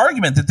make the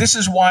argument that this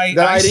is why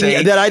I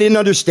didn't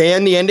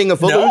understand the ending of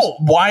Footloose. No,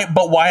 why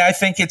I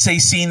think it's a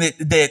scene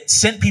that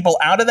sent people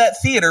out of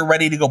that theater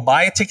ready to go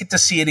buy a ticket to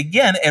see it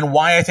again, and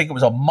why I think it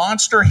was a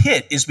monster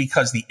hit is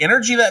because the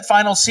energy of that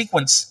final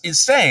sequence is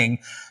saying,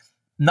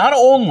 not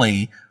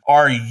only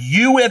are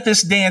you at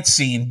this dance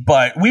scene,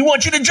 but we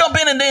want you to jump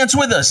in and dance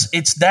with us.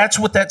 That's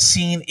what that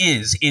scene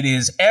is. It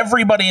is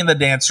everybody in the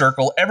dance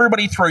circle,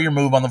 everybody throw your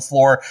move on the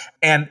floor,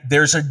 and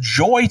there's a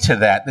joy to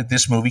that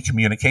this movie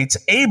communicates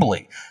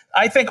ably.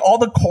 I think all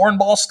the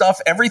cornball stuff,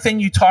 everything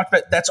you talked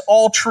about, that's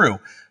all true.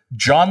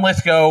 John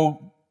Lithgow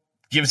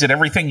gives it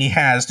everything he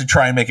has to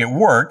try and make it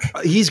work.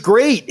 He's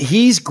great.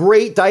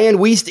 Diane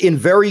Wiest in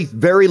very,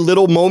 very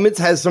little moments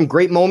has some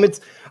great moments.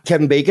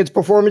 Kevin Bacon's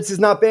performance is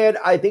not bad.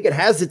 I think it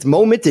has its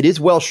moments. It is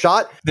well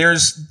shot.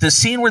 There's the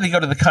scene where they go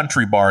to the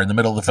country bar in the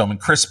middle of the film and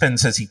Chris Penn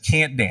says he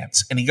can't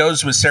dance. And he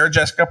goes with Sarah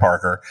Jessica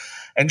Parker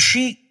and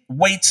she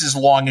waits as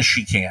long as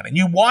she can. And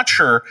you watch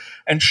her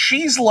and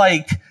she's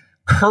like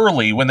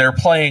Curly when they're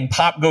playing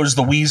Pop Goes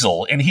the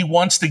Weasel and he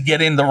wants to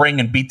get in the ring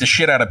and beat the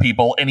shit out of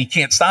people and he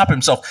can't stop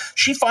himself.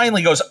 She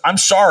finally goes, I'm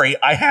sorry,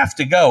 I have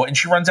to go. And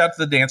she runs out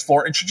to the dance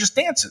floor and she just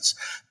dances.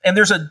 And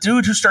there's a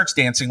dude who starts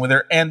dancing with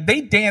her and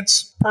they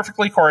dance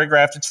perfectly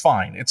choreographed. It's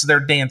fine. It's their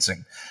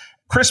dancing.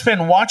 Chris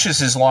Penn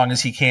watches as long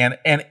as he can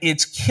and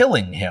it's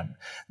killing him.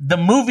 The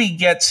movie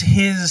gets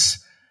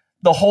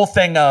the whole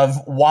thing of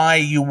why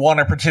you want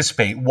to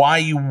participate, why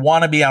you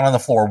want to be out on the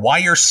floor, why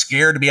you're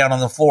scared to be out on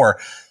the floor.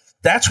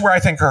 That's where I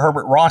think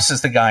Herbert Ross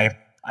is the guy.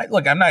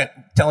 Look, I'm not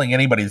telling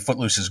anybody that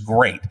Footloose is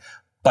great,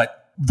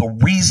 but the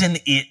reason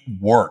it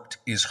worked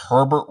is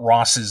Herbert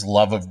Ross's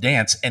love of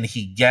dance, and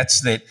he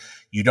gets that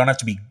you don't have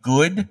to be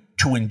good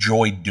to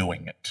enjoy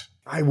doing it.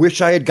 I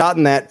wish I had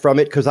gotten that from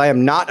it because I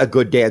am not a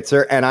good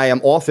dancer and I am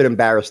often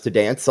embarrassed to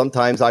dance.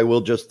 Sometimes I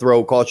will just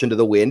throw caution to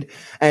the wind.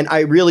 And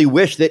I really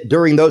wish that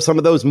during some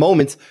of those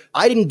moments,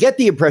 I didn't get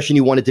the impression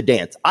he wanted to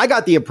dance. I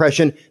got the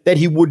impression that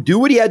he would do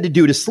what he had to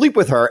do to sleep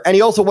with her. And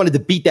he also wanted to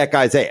beat that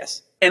guy's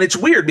ass. And it's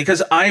weird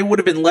because I would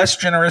have been less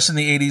generous in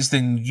the 80s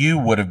than you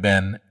would have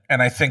been.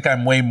 And I think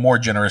I'm way more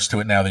generous to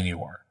it now than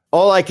you are.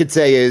 All I could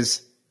say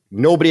is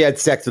nobody had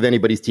sex with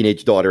anybody's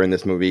teenage daughter in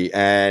this movie.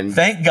 And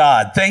thank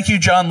God. Thank you,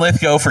 John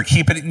Lithgow, for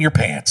keeping it in your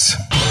pants.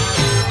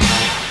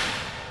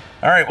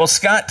 All right. Well,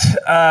 Scott,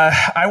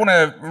 I want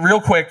to real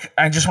quick.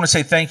 I just want to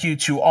say thank you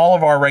to all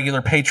of our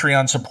regular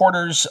Patreon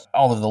supporters,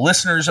 all of the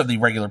listeners of the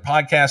regular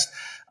podcast.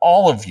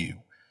 All of you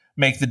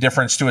make the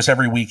difference to us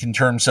every week in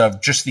terms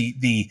of just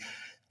the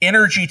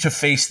energy to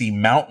face the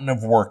mountain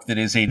of work that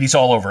is 80s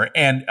all over.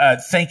 And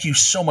thank you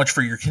so much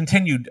for your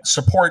continued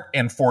support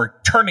and for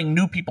turning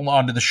new people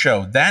onto the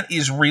show. That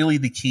is really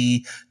the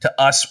key to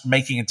us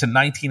making it to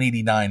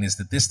 1989, is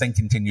that this thing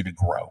continue to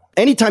grow.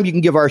 Anytime you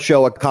can give our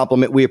show a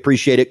compliment, we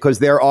appreciate it because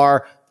there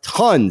are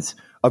tons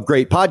of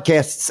great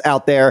podcasts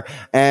out there,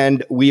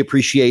 and we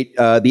appreciate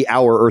the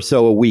hour or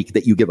so a week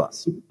that you give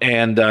us.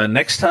 And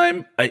next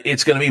time,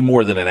 it's going to be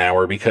more than an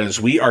hour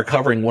because we are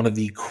covering one of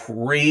the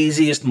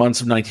craziest months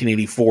of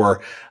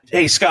 1984.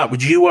 Hey, Scott,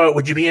 would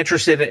you be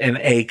interested in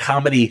a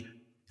comedy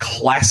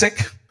classic?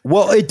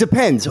 Well, it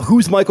depends.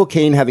 Who's Michael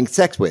Caine having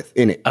sex with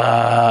in it?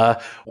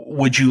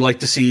 Would you like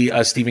to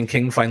see Stephen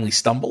King finally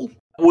stumble?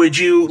 Would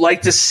you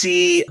like to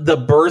see the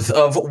birth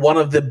of one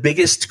of the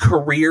biggest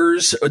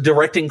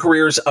directing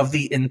careers of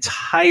the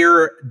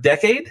entire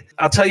decade?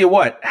 I'll tell you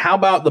what, how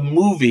about the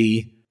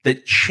movie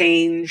that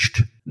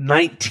changed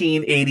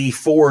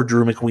 1984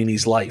 Drew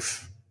McWeely's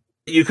life?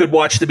 You could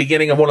watch the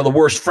beginning of one of the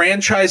worst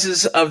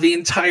franchises of the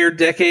entire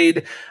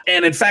decade.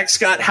 And in fact,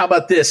 Scott, how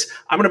about this?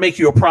 I'm going to make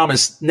you a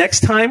promise.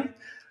 Next time,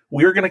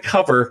 we're going to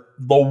cover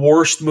the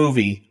worst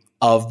movie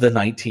of the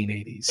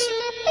 1980s.